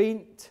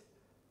faint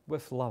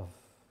with love.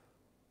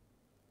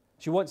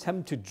 She wants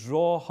him to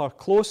draw her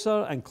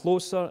closer and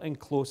closer and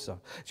closer.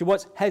 She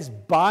wants his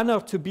banner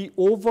to be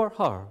over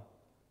her.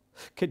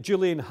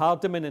 Julian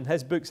Hardiman in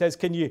his book says,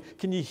 can you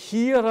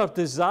hear her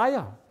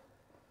desire?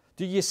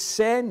 Do you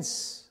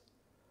sense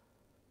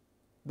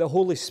the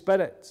Holy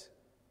Spirit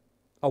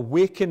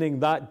awakening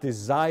that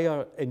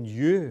desire in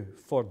you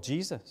for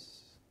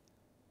Jesus,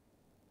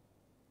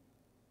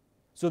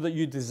 so that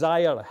you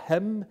desire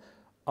Him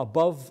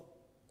above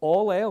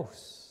all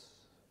else.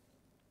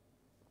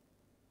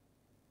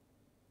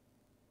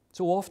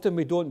 So often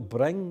we don't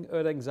bring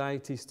our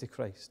anxieties to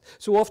Christ.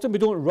 So often we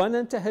don't run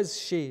into His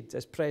shade,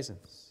 His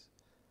presence.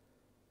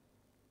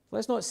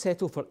 Let's not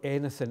settle for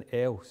anything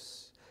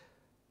else,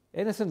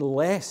 anything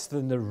less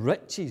than the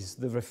riches,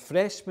 the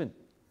refreshment,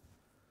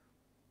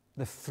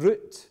 the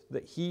fruit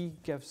that He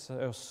gives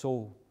our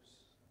souls.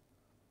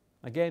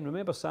 Again,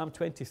 remember Psalm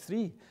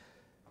 23.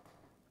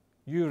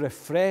 You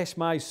refresh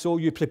my soul.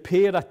 You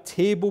prepare a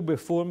table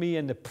before me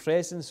in the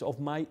presence of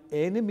my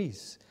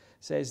enemies,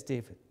 says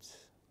David.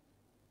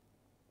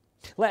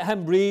 Let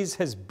Him raise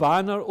His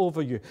banner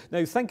over you.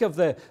 Now think of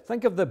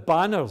the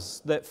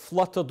banners that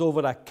fluttered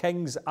over a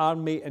king's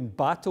army in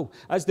battle.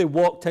 As they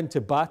walked into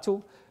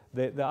battle,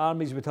 the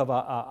armies would have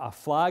a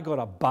flag or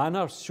a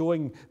banner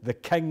showing the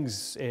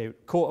king's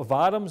coat of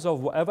arms or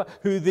whatever,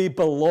 who they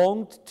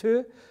belonged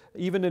to.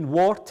 Even in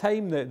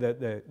wartime,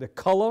 the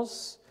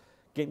colours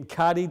getting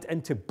carried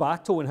into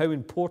battle and how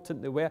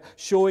important they were,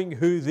 showing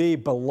who they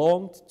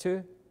belonged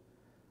to.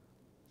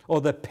 Or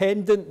the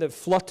pendant that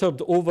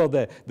fluttered over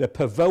the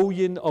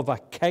pavilion of a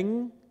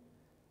king.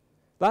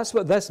 That's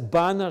what this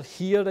banner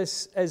here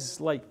is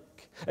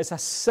like. It's a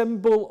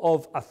symbol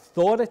of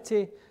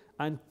authority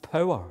and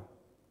power.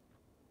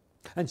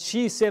 And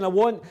she's saying, I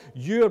want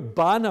your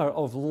banner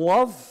of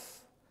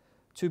love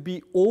to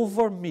be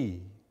over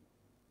me.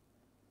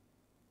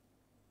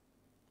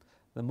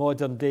 The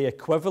modern day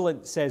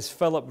equivalent, says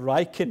Philip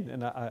Ryken,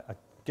 and I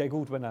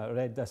giggled when I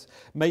read this,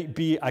 might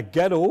be a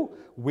girl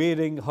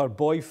wearing her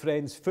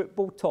boyfriend's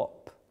football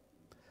top.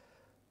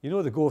 You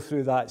know, they go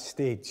through that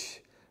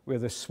stage where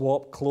they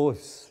swap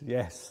clothes.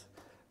 Yes,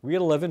 we're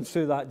living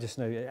through that just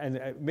now, and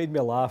it made me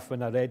laugh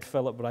when I read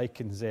Philip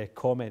Ryken's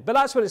comment. But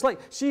that's what it's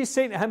like. She's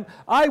saying to him,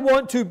 I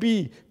want to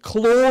be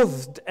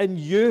clothed in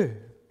you.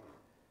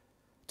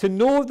 To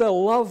know the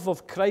love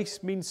of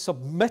Christ means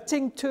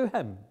submitting to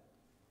Him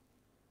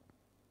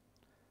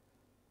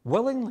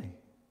willingly.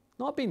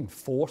 Not being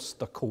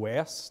forced or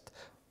coerced,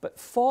 but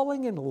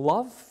falling in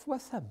love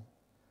with Him.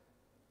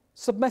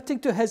 Submitting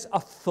to His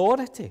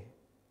authority.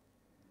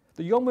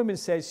 The young woman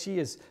says she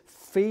is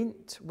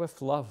faint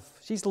with love.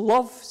 She's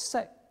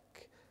lovesick.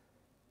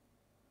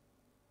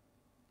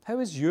 How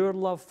is your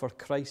love for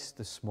Christ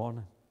this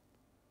morning?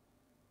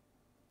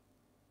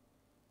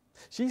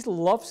 She's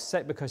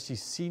lovesick because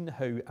she's seen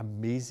how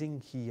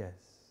amazing He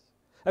is.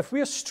 If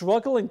we're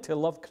struggling to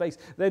love Christ,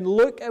 then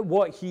look at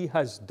what He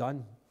has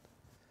done.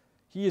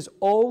 He is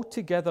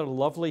altogether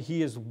lovely.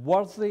 He is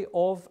worthy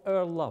of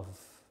our love.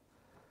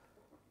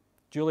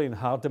 Julian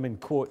Hardiman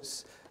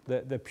quotes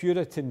the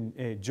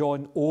Puritan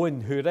John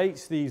Owen, who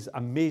writes these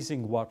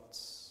amazing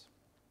words,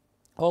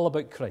 all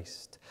about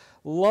Christ.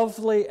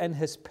 Lovely in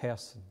His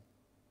person,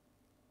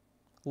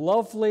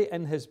 lovely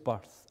in His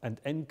birth and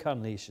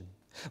incarnation,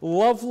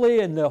 lovely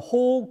in the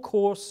whole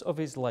course of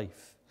His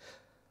life,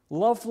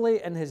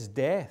 lovely in His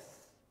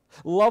death,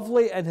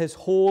 lovely in His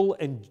whole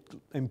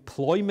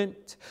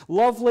employment,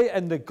 lovely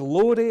in the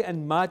glory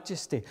and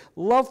majesty,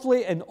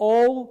 lovely in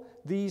all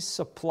these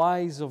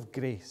supplies of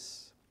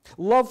grace,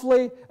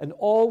 lovely in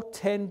all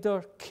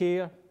tender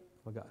care,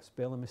 I got a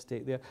spelling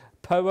mistake there,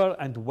 power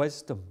and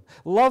wisdom,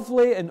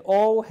 lovely in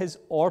all His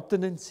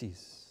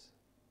ordinances,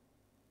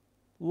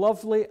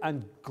 lovely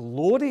and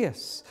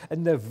glorious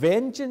in the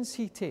vengeance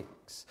He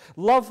takes,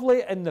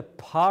 lovely in the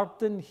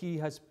pardon He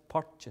has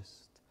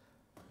purchased,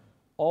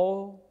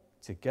 all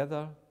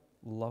together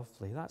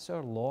lovely. That's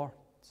our Lord.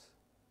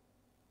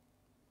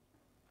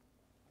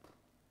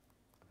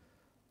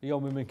 The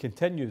young woman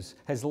continues,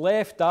 His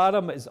left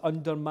arm is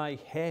under my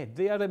head.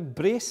 They are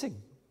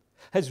embracing.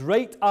 His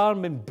right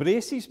arm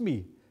embraces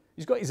me.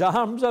 He's got His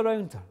arms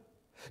around her.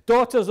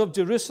 Daughters of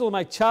Jerusalem,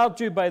 I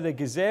charge you by the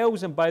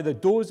gazelles and by the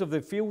does of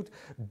the field,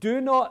 do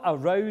not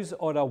arouse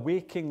or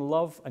awaken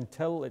love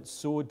until it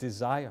so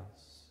desires.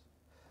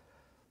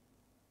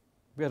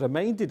 We are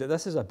reminded that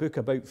this is a book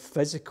about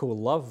physical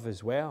love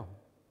as well,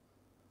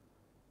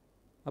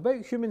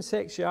 about human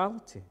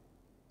sexuality.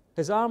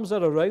 His arms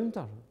are around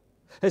her.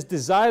 His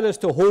desire is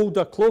to hold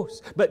her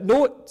close. But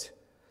note,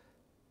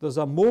 there's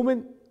a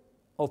moment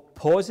of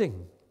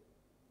pausing.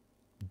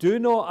 Do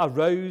not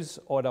arouse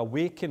or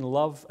awaken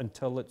love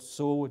until it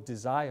so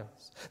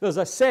desires. There's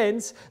a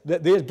sense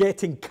that they're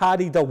getting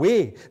carried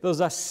away. There's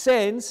a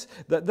sense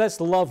that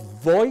this love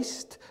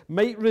voiced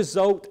might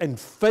result in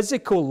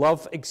physical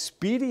love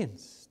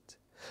experienced.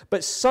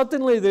 But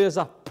suddenly there's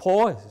a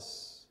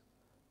pause.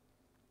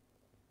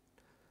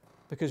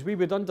 Because we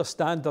would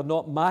understand they're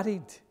not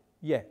married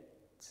yet.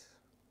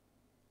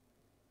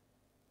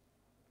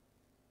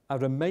 A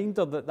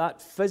reminder that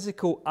that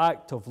physical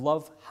act of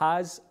love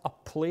has a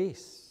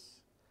place.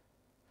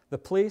 The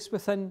place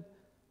within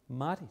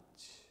marriage.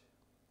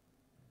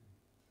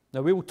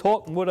 Now, we will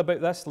talk more about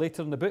this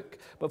later in the book,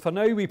 but for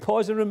now we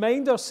pause and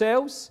remind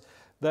ourselves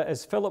that,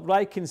 as Philip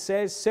Ryken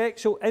says,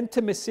 sexual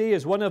intimacy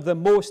is one of the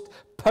most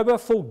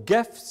powerful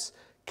gifts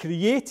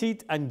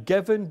created and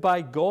given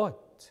by God.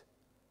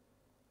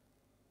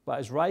 But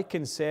as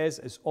Ryken says,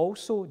 it's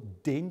also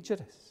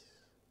dangerous.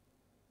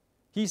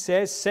 He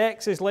says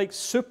sex is like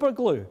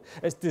superglue.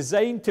 It's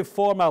designed to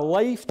form a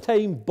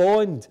lifetime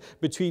bond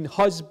between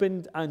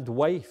husband and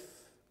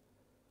wife.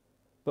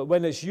 But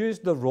when it's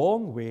used the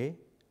wrong way,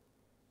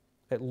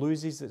 it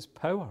loses its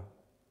power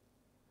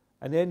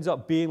and ends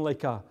up being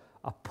like a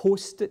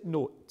post-it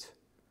note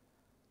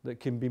that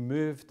can be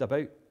moved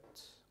about.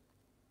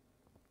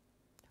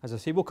 As I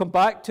say, we'll come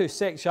back to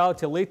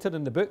sexuality later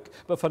in the book,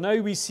 but for now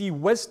we see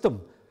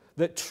wisdom,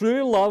 that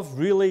true love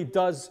really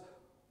does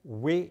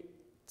wait.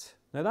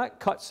 Now that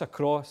cuts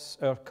across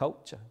our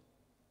culture,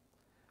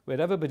 where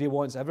everybody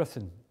wants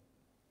everything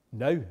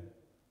now.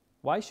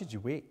 Why should you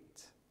wait?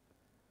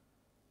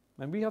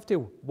 And we have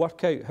to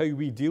work out how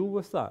we deal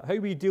with that. How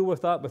we deal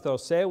with that with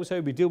ourselves, how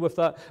we deal with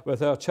that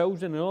with our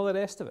children and all the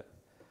rest of it.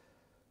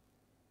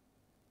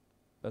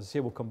 As I say,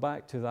 we'll come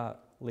back to that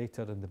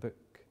later in the book.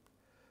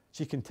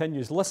 She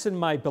continues, listen,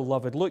 my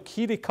beloved. Look,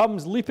 here he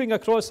comes, leaping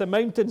across the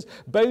mountains,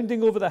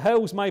 bounding over the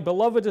hills. My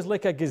beloved is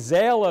like a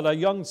gazelle or a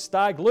young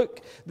stag. Look,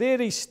 there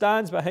he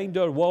stands behind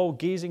our wall,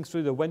 gazing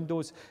through the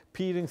windows,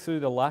 peering through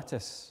the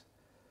lattice.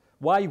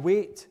 Why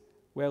wait?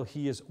 Well,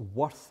 he is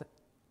worth it.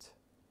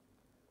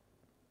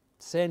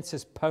 Sense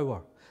his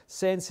power,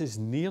 sense his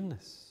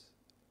nearness.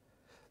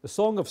 The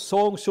Song of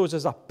Songs shows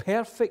us a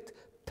perfect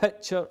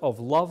picture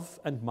of love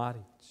and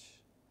marriage.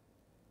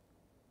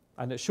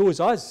 And it shows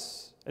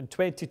us, in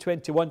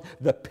 2021,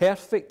 the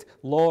perfect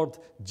Lord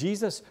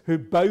Jesus, who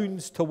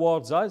bounds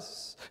towards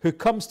us, who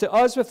comes to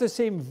us with the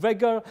same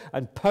vigor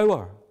and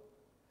power.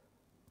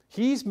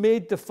 He's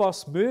made the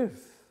first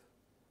move.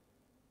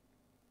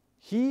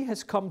 He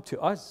has come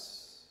to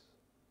us.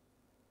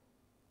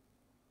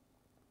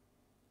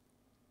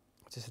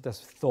 I just had this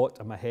thought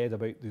in my head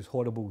about those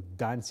horrible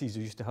dances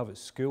we used to have at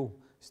school.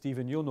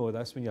 Stephen, you'll know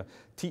this, when you're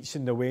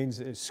teaching the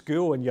Waynes at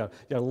school and you're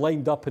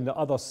lined up in the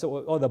other,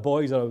 all the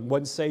boys are on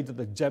one side of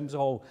the gym's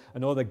hall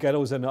and all the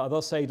girls on the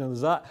other side, and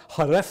there's that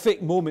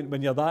horrific moment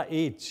when you're that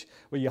age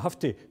where you have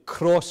to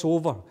cross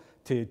over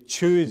to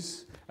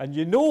choose, and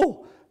you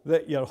know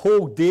that your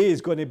whole day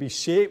is going to be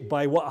shaped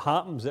by what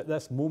happens at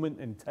this moment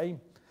in time.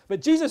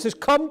 But Jesus has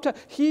come to,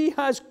 he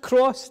has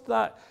crossed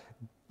that,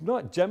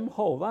 not gym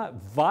hall,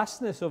 that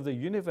vastness of the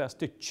universe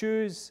to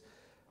choose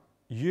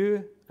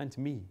you and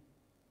me.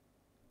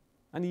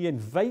 And he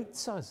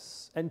invites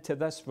us into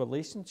this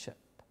relationship.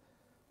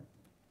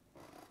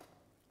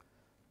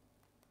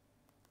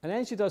 And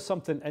then she does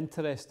something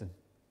interesting.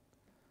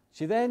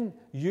 She then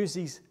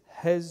uses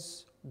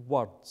his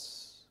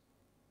words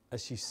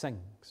as she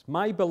sings.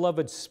 My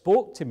beloved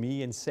spoke to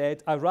me and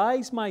said,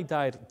 arise, my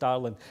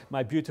darling,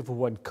 my beautiful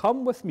one,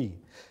 come with me.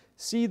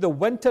 See, the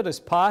winter is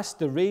past,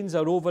 the rains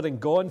are over and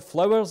gone,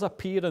 flowers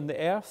appear on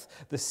the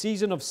earth, the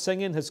season of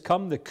singing has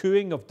come, the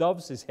cooing of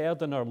doves is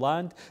heard in our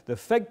land, the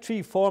fig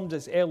tree formed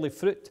its early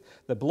fruit,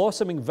 the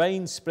blossoming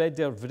vines spread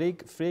their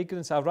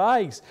fragrance.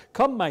 Arise,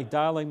 come, my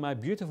darling, my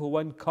beautiful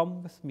one,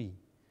 come with me.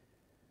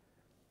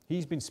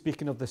 He's been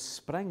speaking of the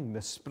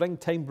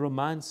springtime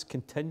romance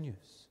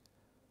continues.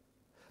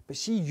 But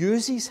she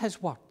uses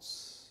his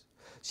words.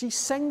 She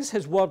sings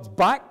his words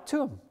back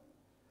to him.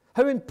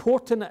 How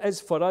important it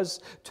is for us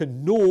to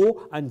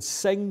know and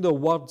sing the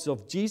words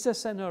of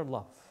Jesus in our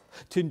love,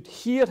 to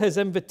hear his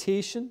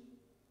invitation,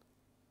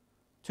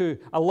 to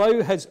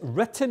allow his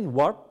written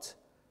word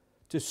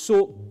to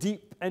soak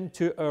deep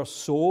into our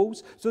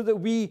souls so that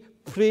we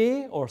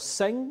pray or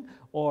sing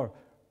or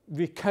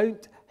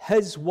recount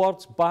his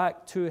words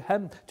back to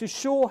him, to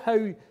show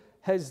how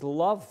his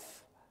love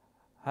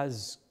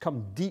has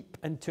come deep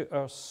into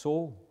our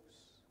souls.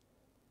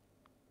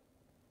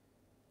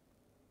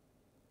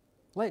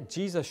 Let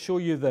Jesus show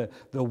you the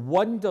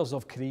wonders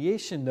of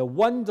creation, the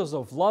wonders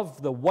of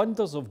love, the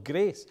wonders of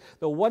grace,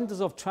 the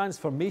wonders of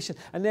transformation,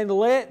 and then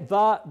let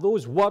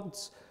those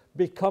words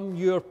become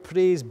your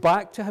praise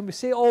back to him. We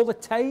say it all the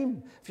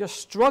time. If you're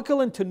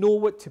struggling to know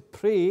what to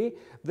pray,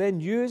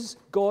 then use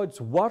God's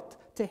word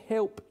to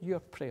help your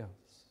prayers.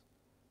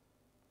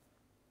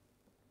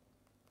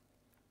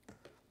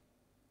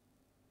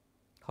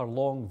 Her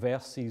long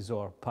verses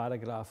or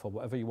paragraph or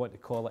whatever you want to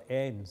call it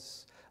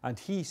ends, and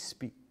he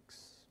speaks.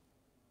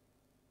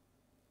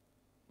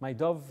 My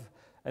dove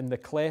in the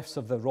clefts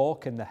of the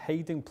rock and the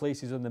hiding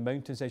places on the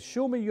mountain says,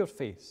 show me your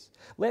face.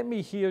 Let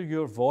me hear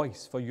your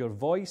voice, for your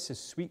voice is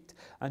sweet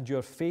and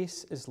your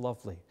face is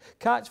lovely.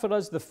 Catch for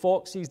us the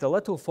foxes, the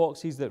little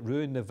foxes that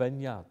ruin the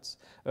vineyards,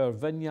 our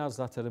vineyards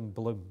that are in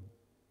bloom.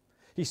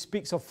 He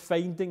speaks of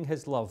finding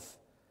his love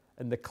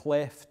in the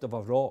cleft of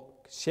a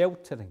rock,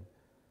 sheltering.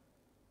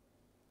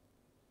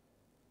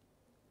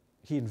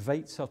 He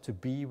invites her to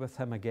be with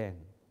him again.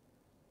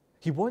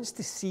 He wants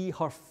to see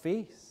her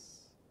face.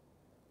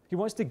 He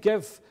wants to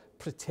give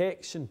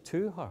protection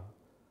to her,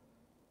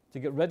 to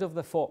get rid of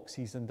the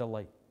foxes and the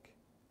like.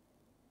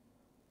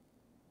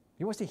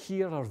 He wants to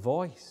hear her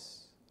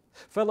voice.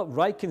 Philip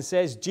Ryken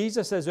says,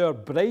 Jesus is our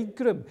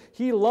bridegroom.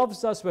 He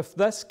loves us with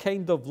this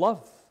kind of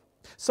love.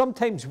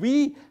 Sometimes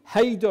we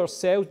hide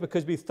ourselves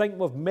because we think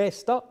we've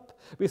messed up.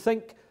 We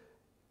think,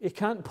 he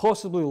can't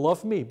possibly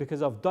love me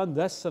because I've done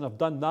this and I've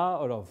done that,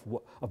 or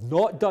I've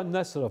not done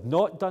this or I've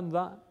not done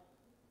that.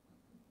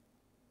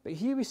 But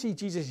here we see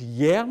Jesus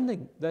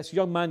yearning, this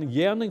young man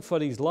yearning for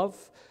his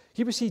love.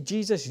 Here we see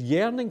Jesus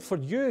yearning for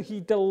you. He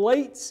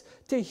delights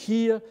to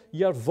hear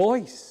your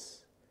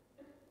voice.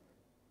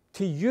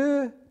 To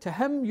you, to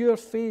him, your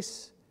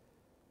face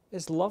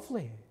is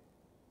lovely.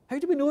 How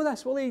do we know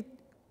this? Well,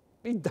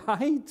 he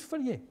died for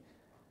you.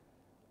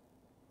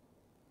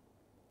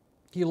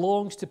 He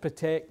longs to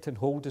protect and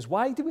hold us.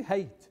 Why do we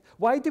hide?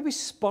 Why do we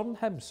spurn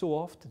him so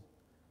often?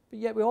 But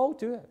yet we all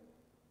do it.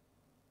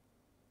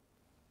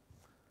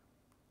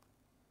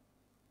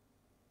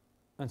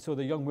 And so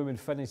the young woman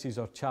finishes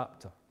her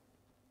chapter.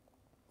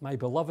 My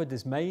beloved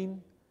is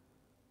mine,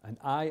 and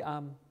I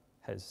am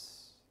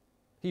his.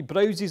 He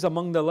browses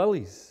among the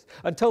lilies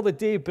until the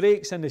day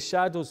breaks and the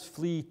shadows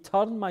flee.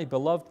 Turn, my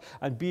beloved,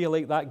 and be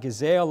like that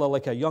gazelle or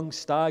like a young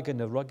stag in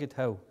the rugged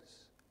hills.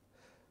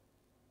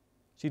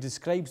 She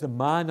describes the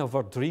man of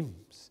her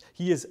dreams.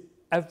 He is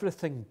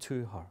everything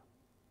to her.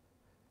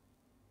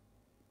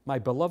 My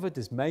beloved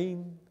is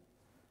mine,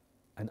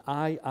 and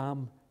I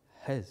am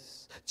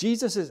his.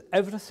 Jesus is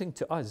everything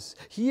to us.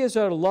 He is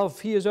our love.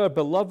 He is our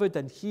beloved,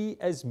 and he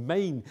is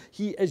mine.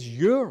 He is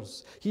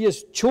yours. He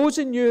has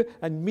chosen you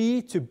and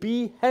me to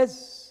be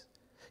his.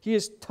 He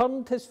has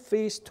turned his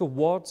face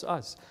towards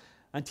us,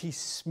 and he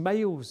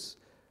smiles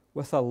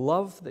with a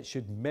love that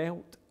should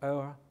melt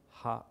our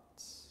hearts.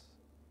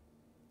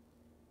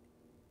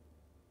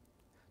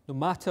 No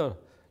matter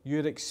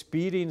your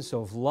experience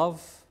of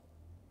love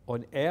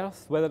on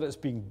earth, whether it's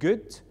been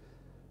good,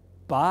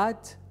 bad,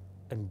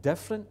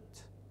 indifferent,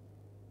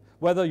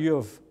 whether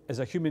you've, as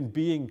a human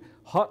being,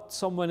 hurt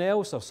someone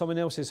else or someone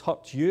else has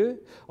hurt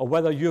you, or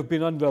whether you've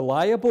been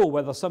unreliable,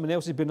 whether someone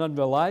else has been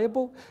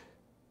unreliable,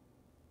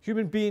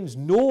 human beings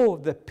know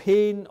the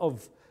pain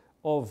of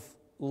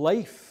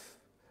life.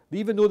 They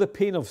even know the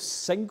pain of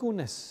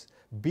singleness,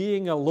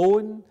 being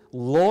alone,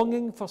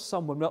 longing for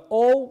someone. Well,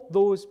 all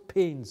those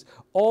pains,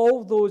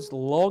 all those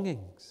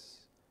longings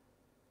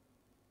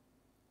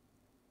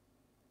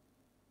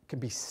can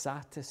be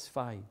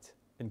satisfied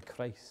in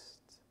Christ.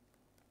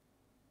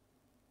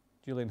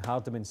 Julian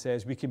Hardiman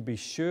says, we can be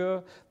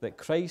sure that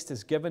Christ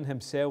has given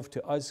himself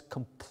to us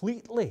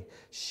completely,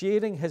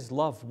 sharing his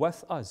love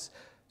with us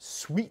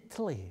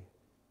sweetly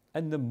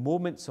in the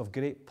moments of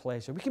great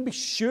pleasure. We can be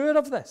sure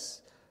of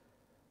this,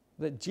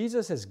 that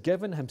Jesus has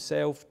given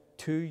himself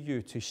to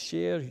you to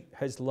share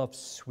his love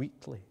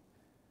sweetly,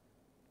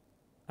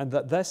 and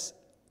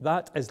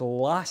that is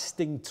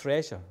lasting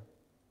treasure.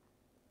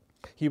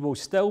 He will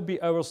still be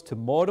ours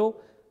tomorrow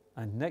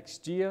and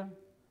next year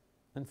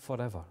and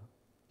forever.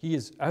 He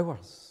is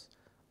ours.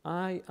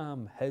 I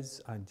am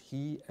his and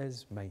he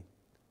is mine.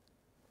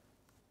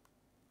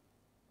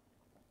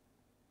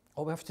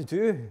 All we have to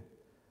do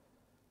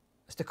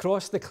is to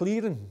cross the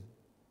clearing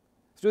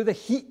through the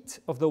heat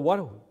of the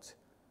world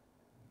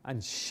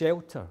and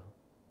shelter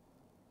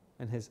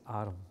in his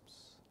arms.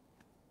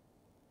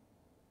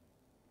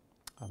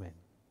 Amen.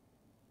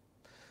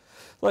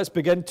 Let's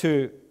begin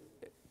to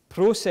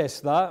process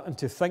that and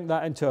to think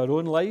that into our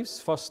own lives,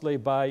 firstly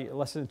by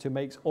listening to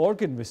Mike's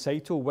organ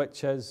recital,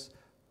 which is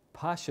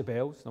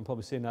Pachelbel's. I'm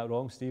probably saying that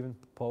wrong, Stephen,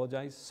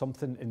 apologise.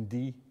 Something in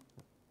D.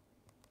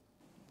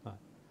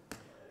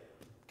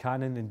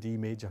 Canon in D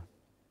major.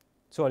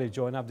 Sorry,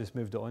 John, I've just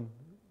moved it on.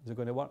 Is it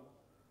going to work?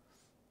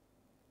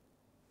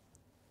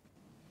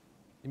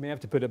 You may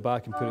have to put it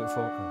back and put it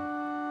forward.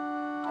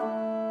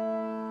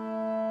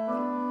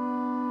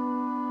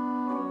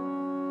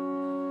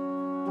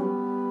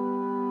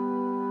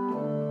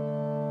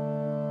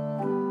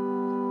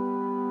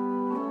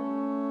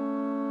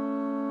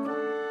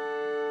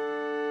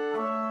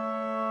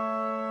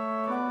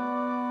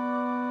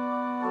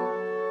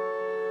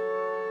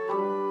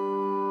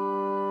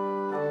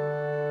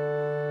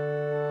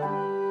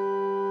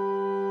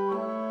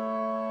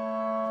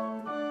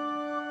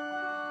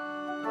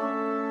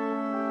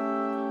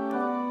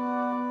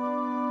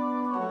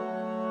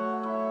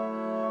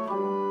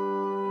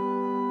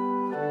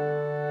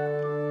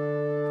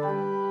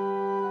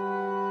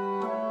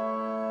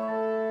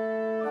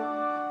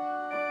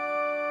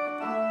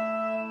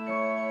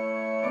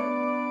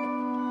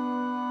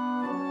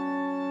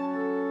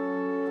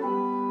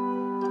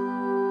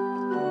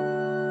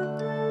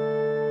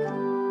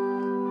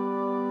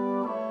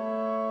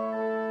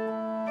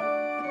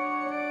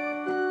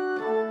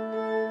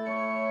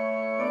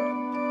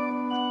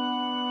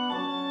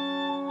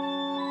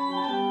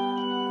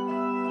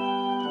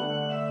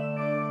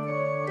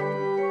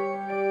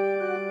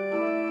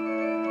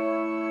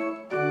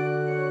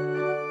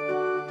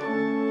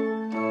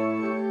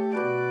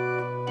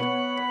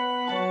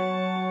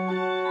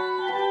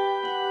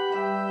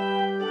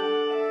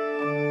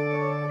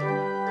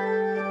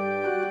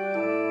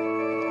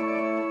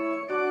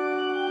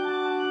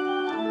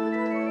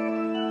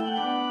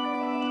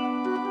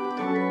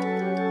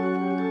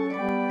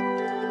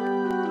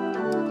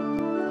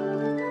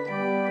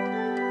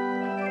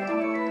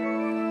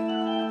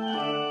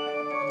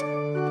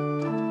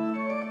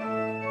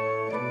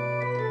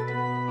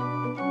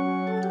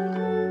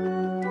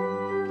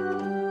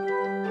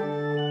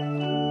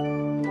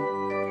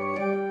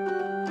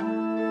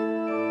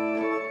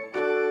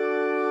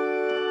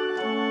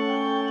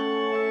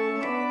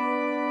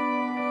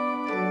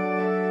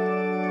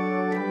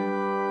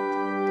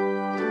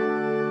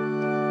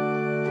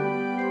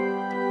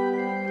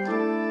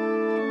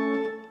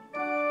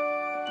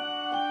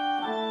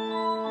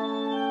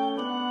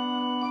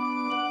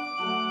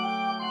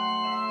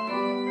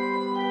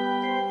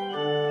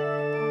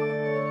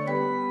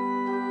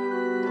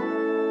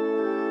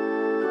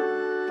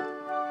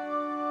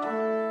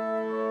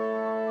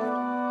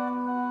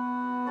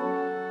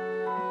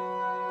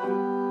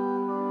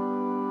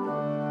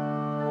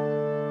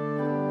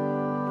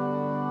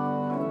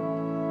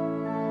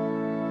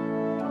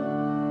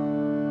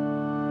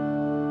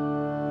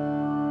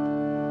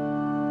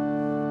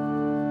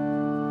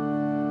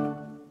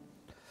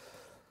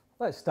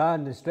 Let's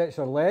stand and stretch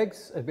our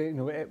legs.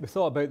 We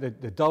thought about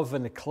the dove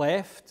in the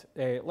cleft.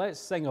 Let's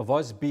sing of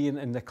us being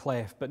in the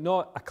cleft, but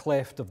not a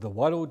cleft of the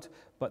world,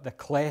 but the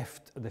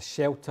cleft, the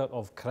shelter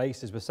of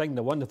Christ, as we sing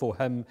the wonderful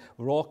hymn,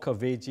 Rock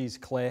of Ages,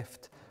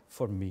 Cleft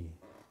for Me.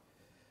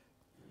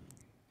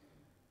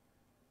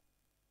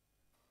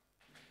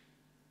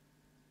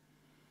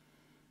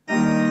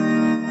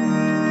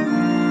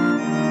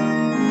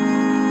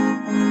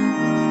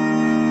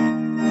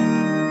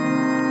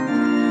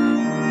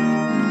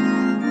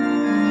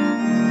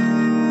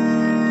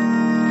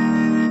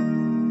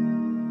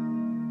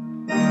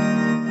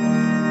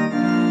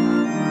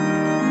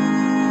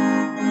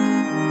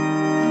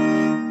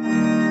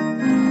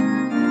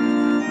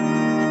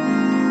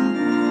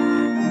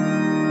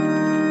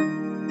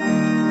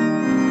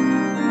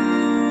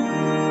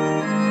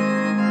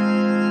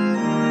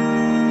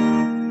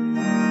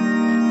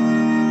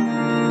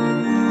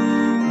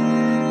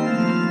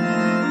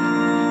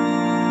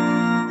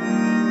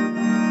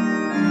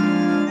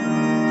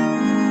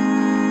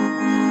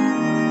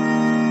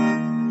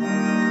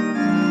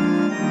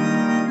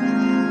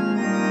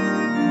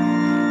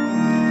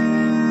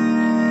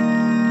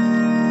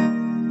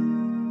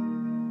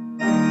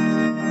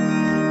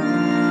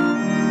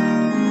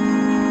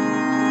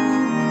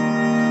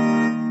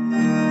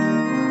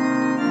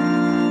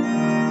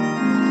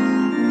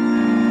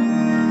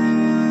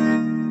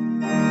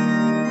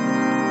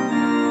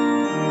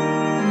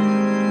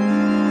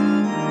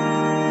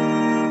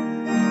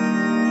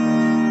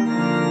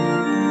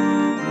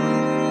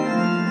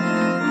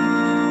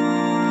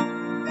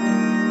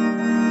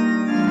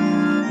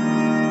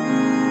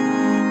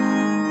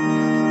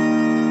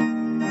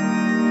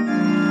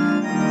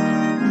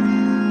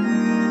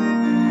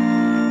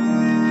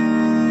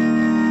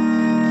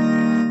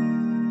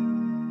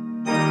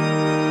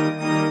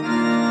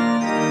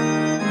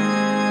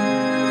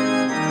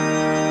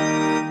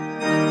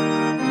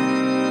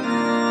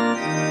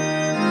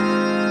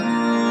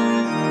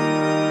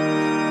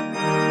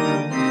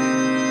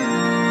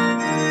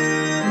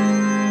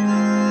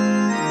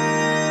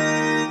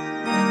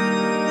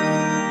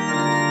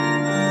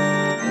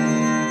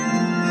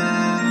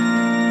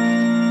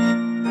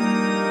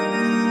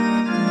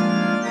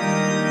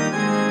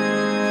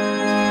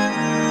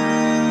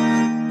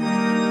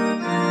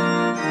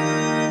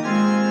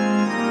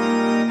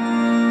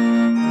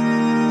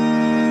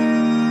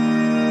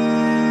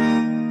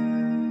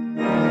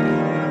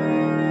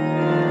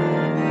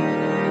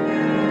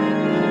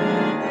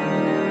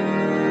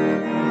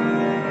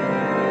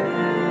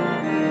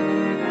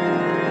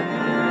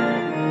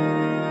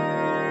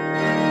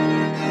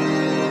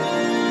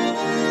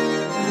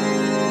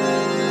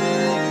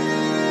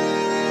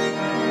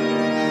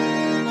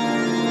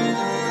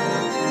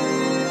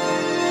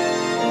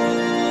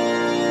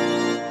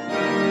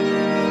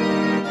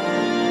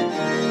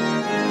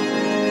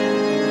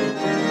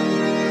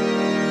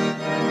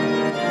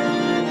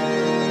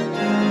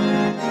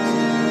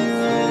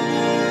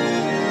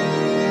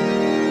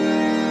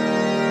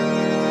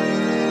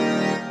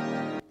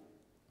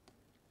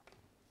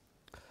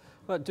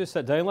 Do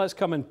sit down. Let's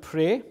come and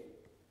pray.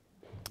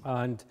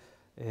 And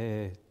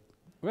I'm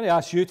going to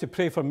ask you to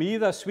pray for me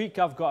this week.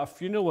 I've got a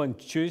funeral on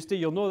Tuesday.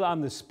 You'll know that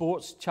I'm the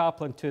sports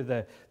chaplain to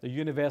the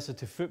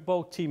university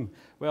football team.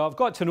 Well, I've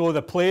got to know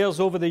the players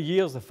over the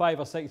years, the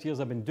 5 or 6 years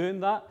I've been doing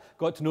that.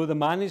 Got to know the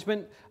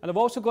management. And I've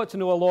also got to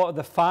know a lot of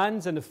the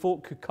fans and the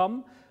folk who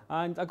come.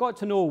 And I got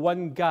to know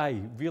one guy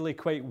really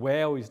quite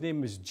well. His name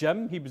was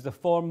Jim. He was the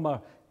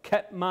former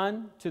kit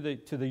man to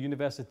the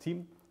university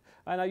team.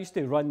 And I used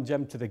to run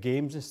Jim to the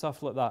games and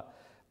stuff like that.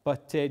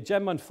 But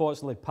Jim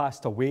unfortunately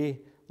passed away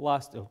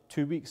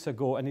 2 weeks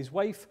ago, and his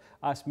wife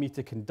asked me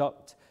to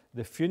conduct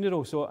the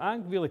funeral. So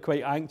I'm really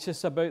quite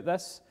anxious about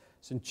this.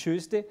 It's on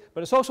Tuesday.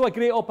 But it's also a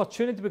great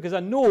opportunity because I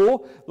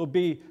know there'll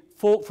be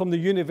folk from the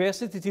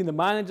university team, the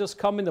managers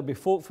coming, there'll be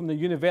folk from the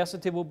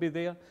university will be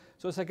there.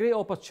 So it's a great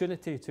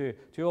opportunity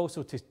to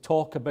also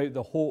talk about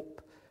the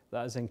hope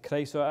that is in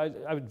Christ. So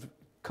I would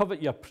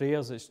covet your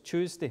prayers. It's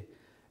Tuesday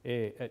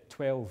at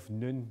 12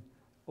 noon.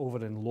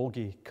 Over in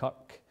Logie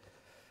Kirk.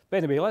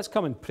 But anyway, let's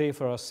come and pray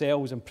for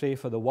ourselves and pray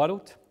for the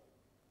world.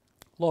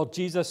 Lord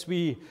Jesus,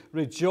 we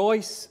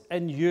rejoice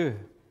in you.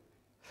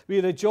 We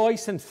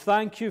rejoice and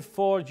thank you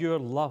for your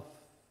love.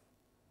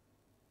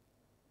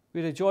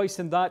 We rejoice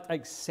in that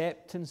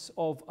acceptance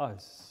of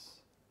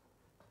us.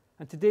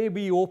 And today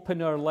we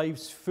open our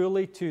lives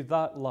fully to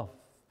that love,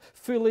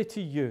 fully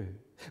to you.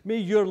 May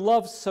your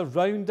love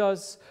surround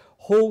us,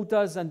 hold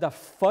us and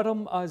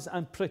affirm us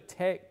and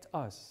protect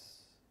us.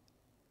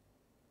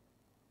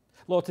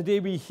 Lord, today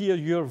we hear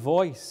your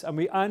voice and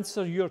we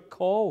answer your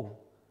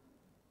call.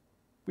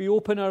 We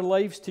open our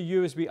lives to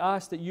you as we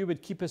ask that you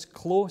would keep us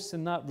close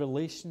in that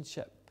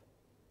relationship.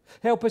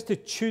 Help us to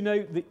tune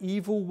out the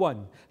evil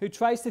one who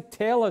tries to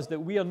tell us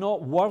that we are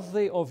not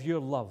worthy of your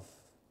love.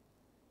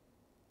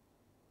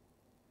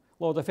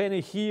 Lord, if any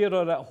here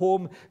or at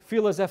home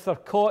feel as if they're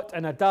caught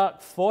in a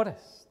dark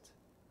forest,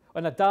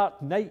 on a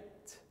dark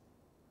night,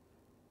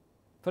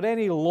 for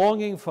any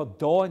longing for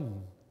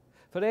dawn,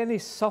 for any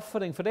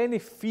suffering, for any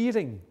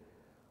fearing,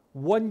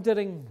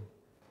 wondering,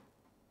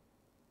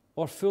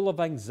 or full of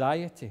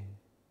anxiety.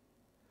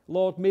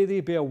 Lord, may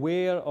they be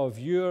aware of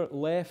your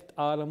left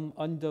arm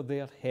under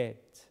their head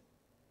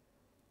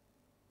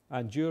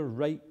and your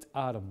right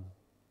arm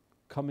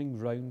coming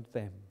round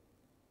them.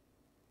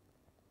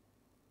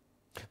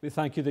 We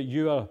thank you that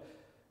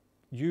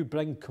you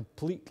bring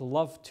complete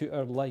love to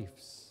our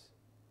lives.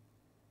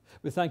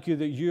 We thank you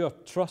that you are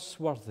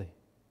trustworthy.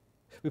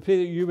 We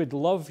pray that you would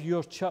love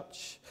your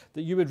church,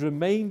 that you would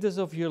remind us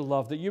of your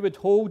love, that you would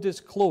hold us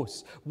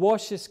close,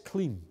 wash us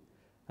clean,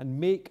 and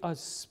make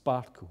us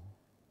sparkle.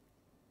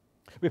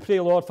 We pray,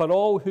 Lord, for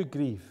all who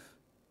grieve,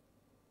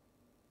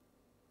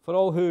 for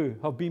all who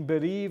have been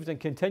bereaved and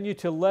continue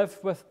to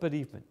live with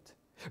bereavement.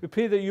 We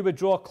pray that you would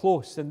draw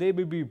close and they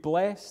would be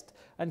blessed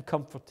and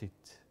comforted.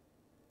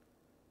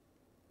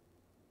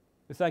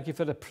 We thank you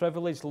for the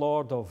privilege,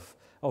 Lord, of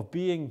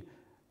being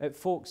at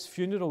folks'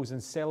 funerals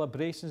and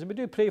celebrations. And we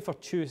do pray for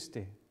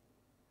Tuesday.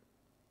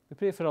 We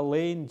pray for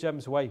Elaine,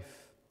 Jim's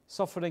wife,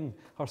 suffering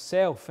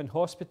herself in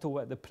hospital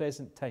at the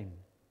present time.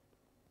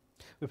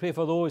 We pray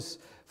for those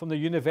from the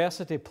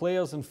university,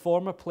 players and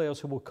former players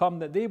who will come,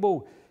 that they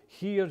will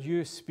hear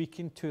you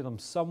speaking to them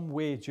some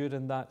way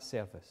during that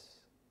service.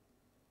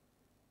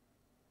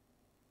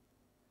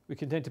 We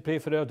continue to pray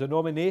for our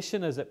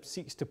denomination as it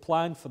seeks to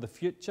plan for the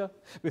future.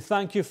 We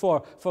thank you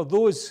for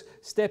those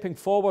stepping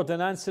forward and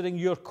answering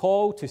your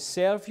call to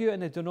serve you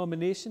in the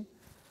denomination.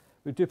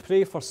 We do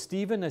pray for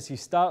Stephen as he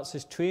starts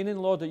his training,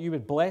 Lord, that you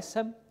would bless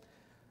him,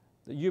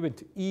 that you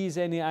would ease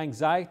any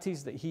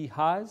anxieties that he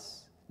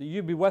has, that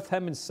you be with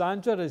him and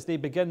Sandra as they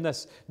begin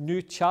this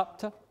new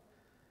chapter,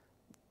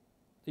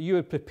 that you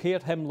would prepare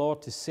him,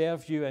 Lord, to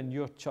serve you in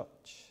your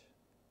church.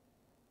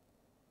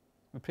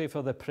 We pray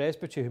for the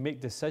presbytery who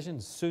make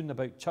decisions soon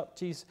about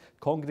churches,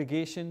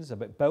 congregations,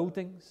 about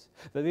buildings,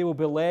 that they will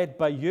be led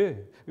by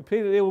you. We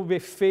pray that they will be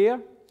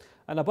fair.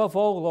 And above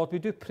all, Lord, we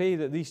do pray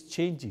that these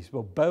changes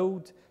will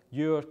build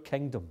your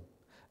kingdom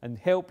and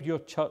help your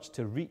church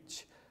to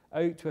reach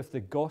out with the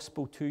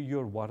gospel to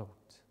your world.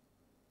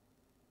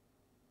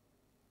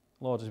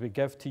 Lord, as we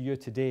give to you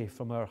today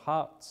from our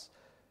hearts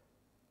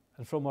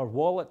and from our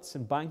wallets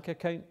and bank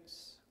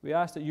accounts, we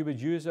ask that you would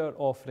use our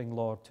offering,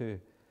 Lord, to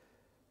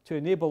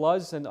enable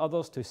us and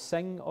others to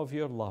sing of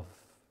your love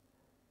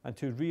and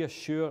to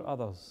reassure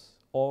others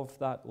of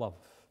that love.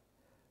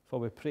 For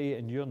we pray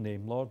in your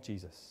name, Lord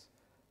Jesus.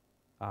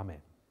 Amen.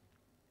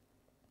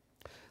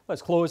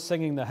 Let's close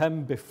singing the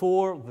hymn,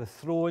 Before the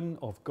Throne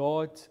of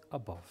God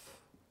Above.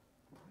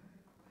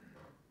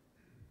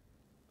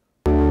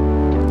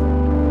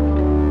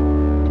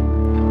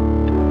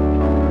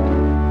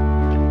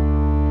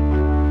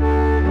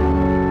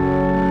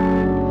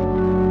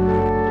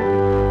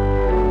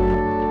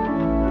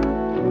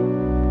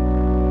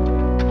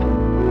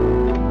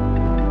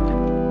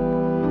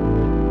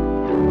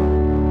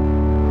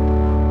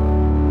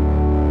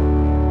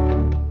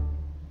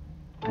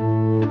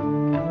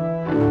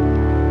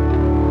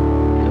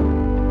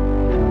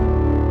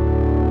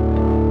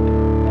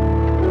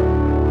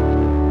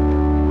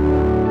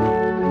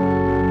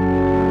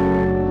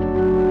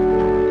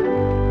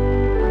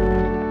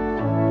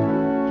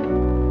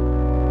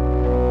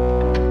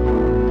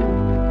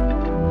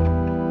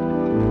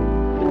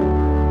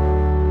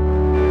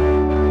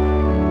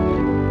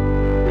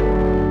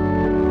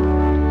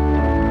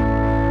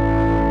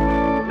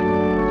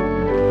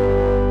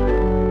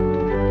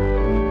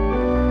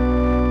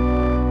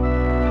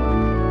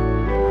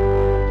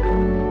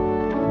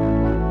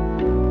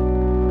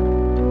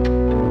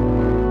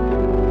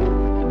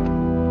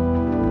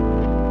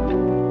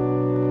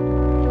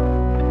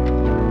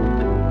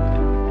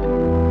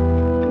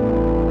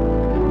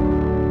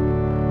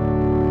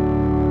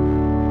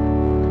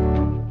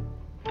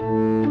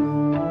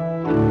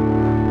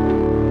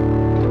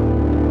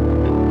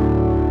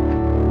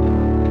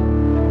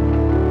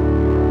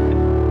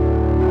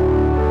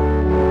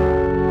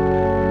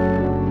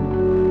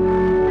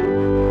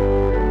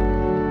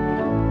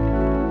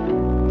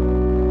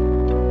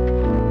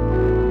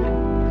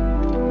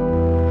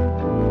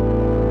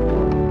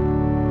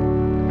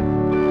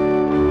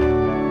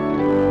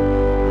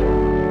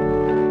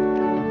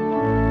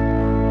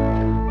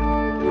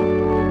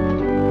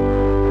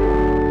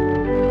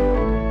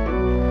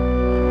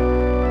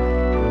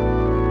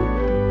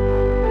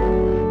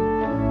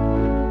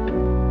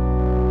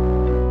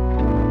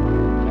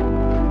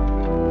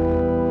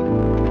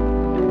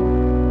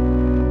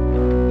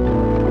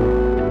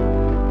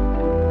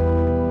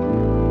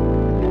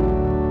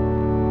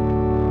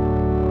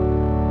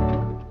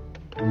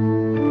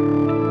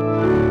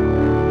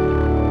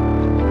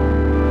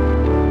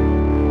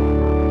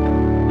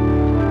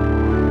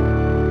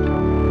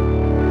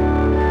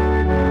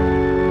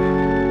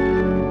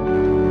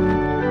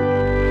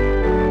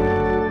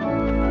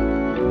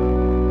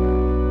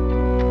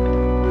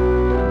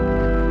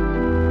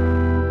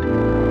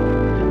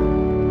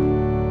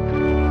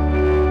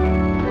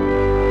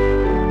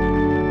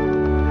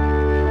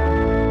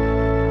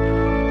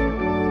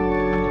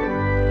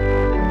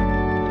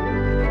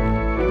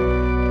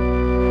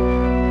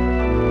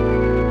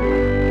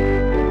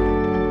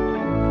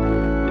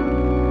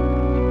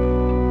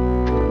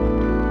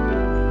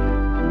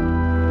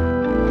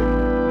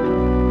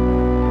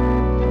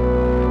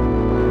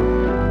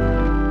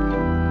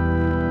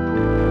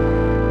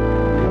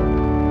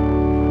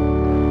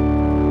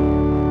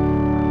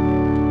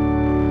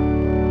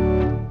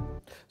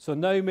 So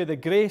now may the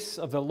grace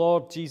of the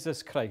Lord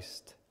Jesus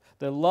Christ,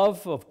 the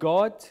love of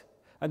God,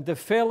 and the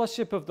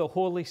fellowship of the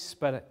Holy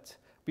Spirit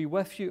be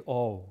with you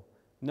all,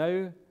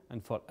 now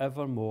and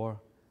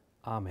forevermore.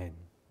 Amen.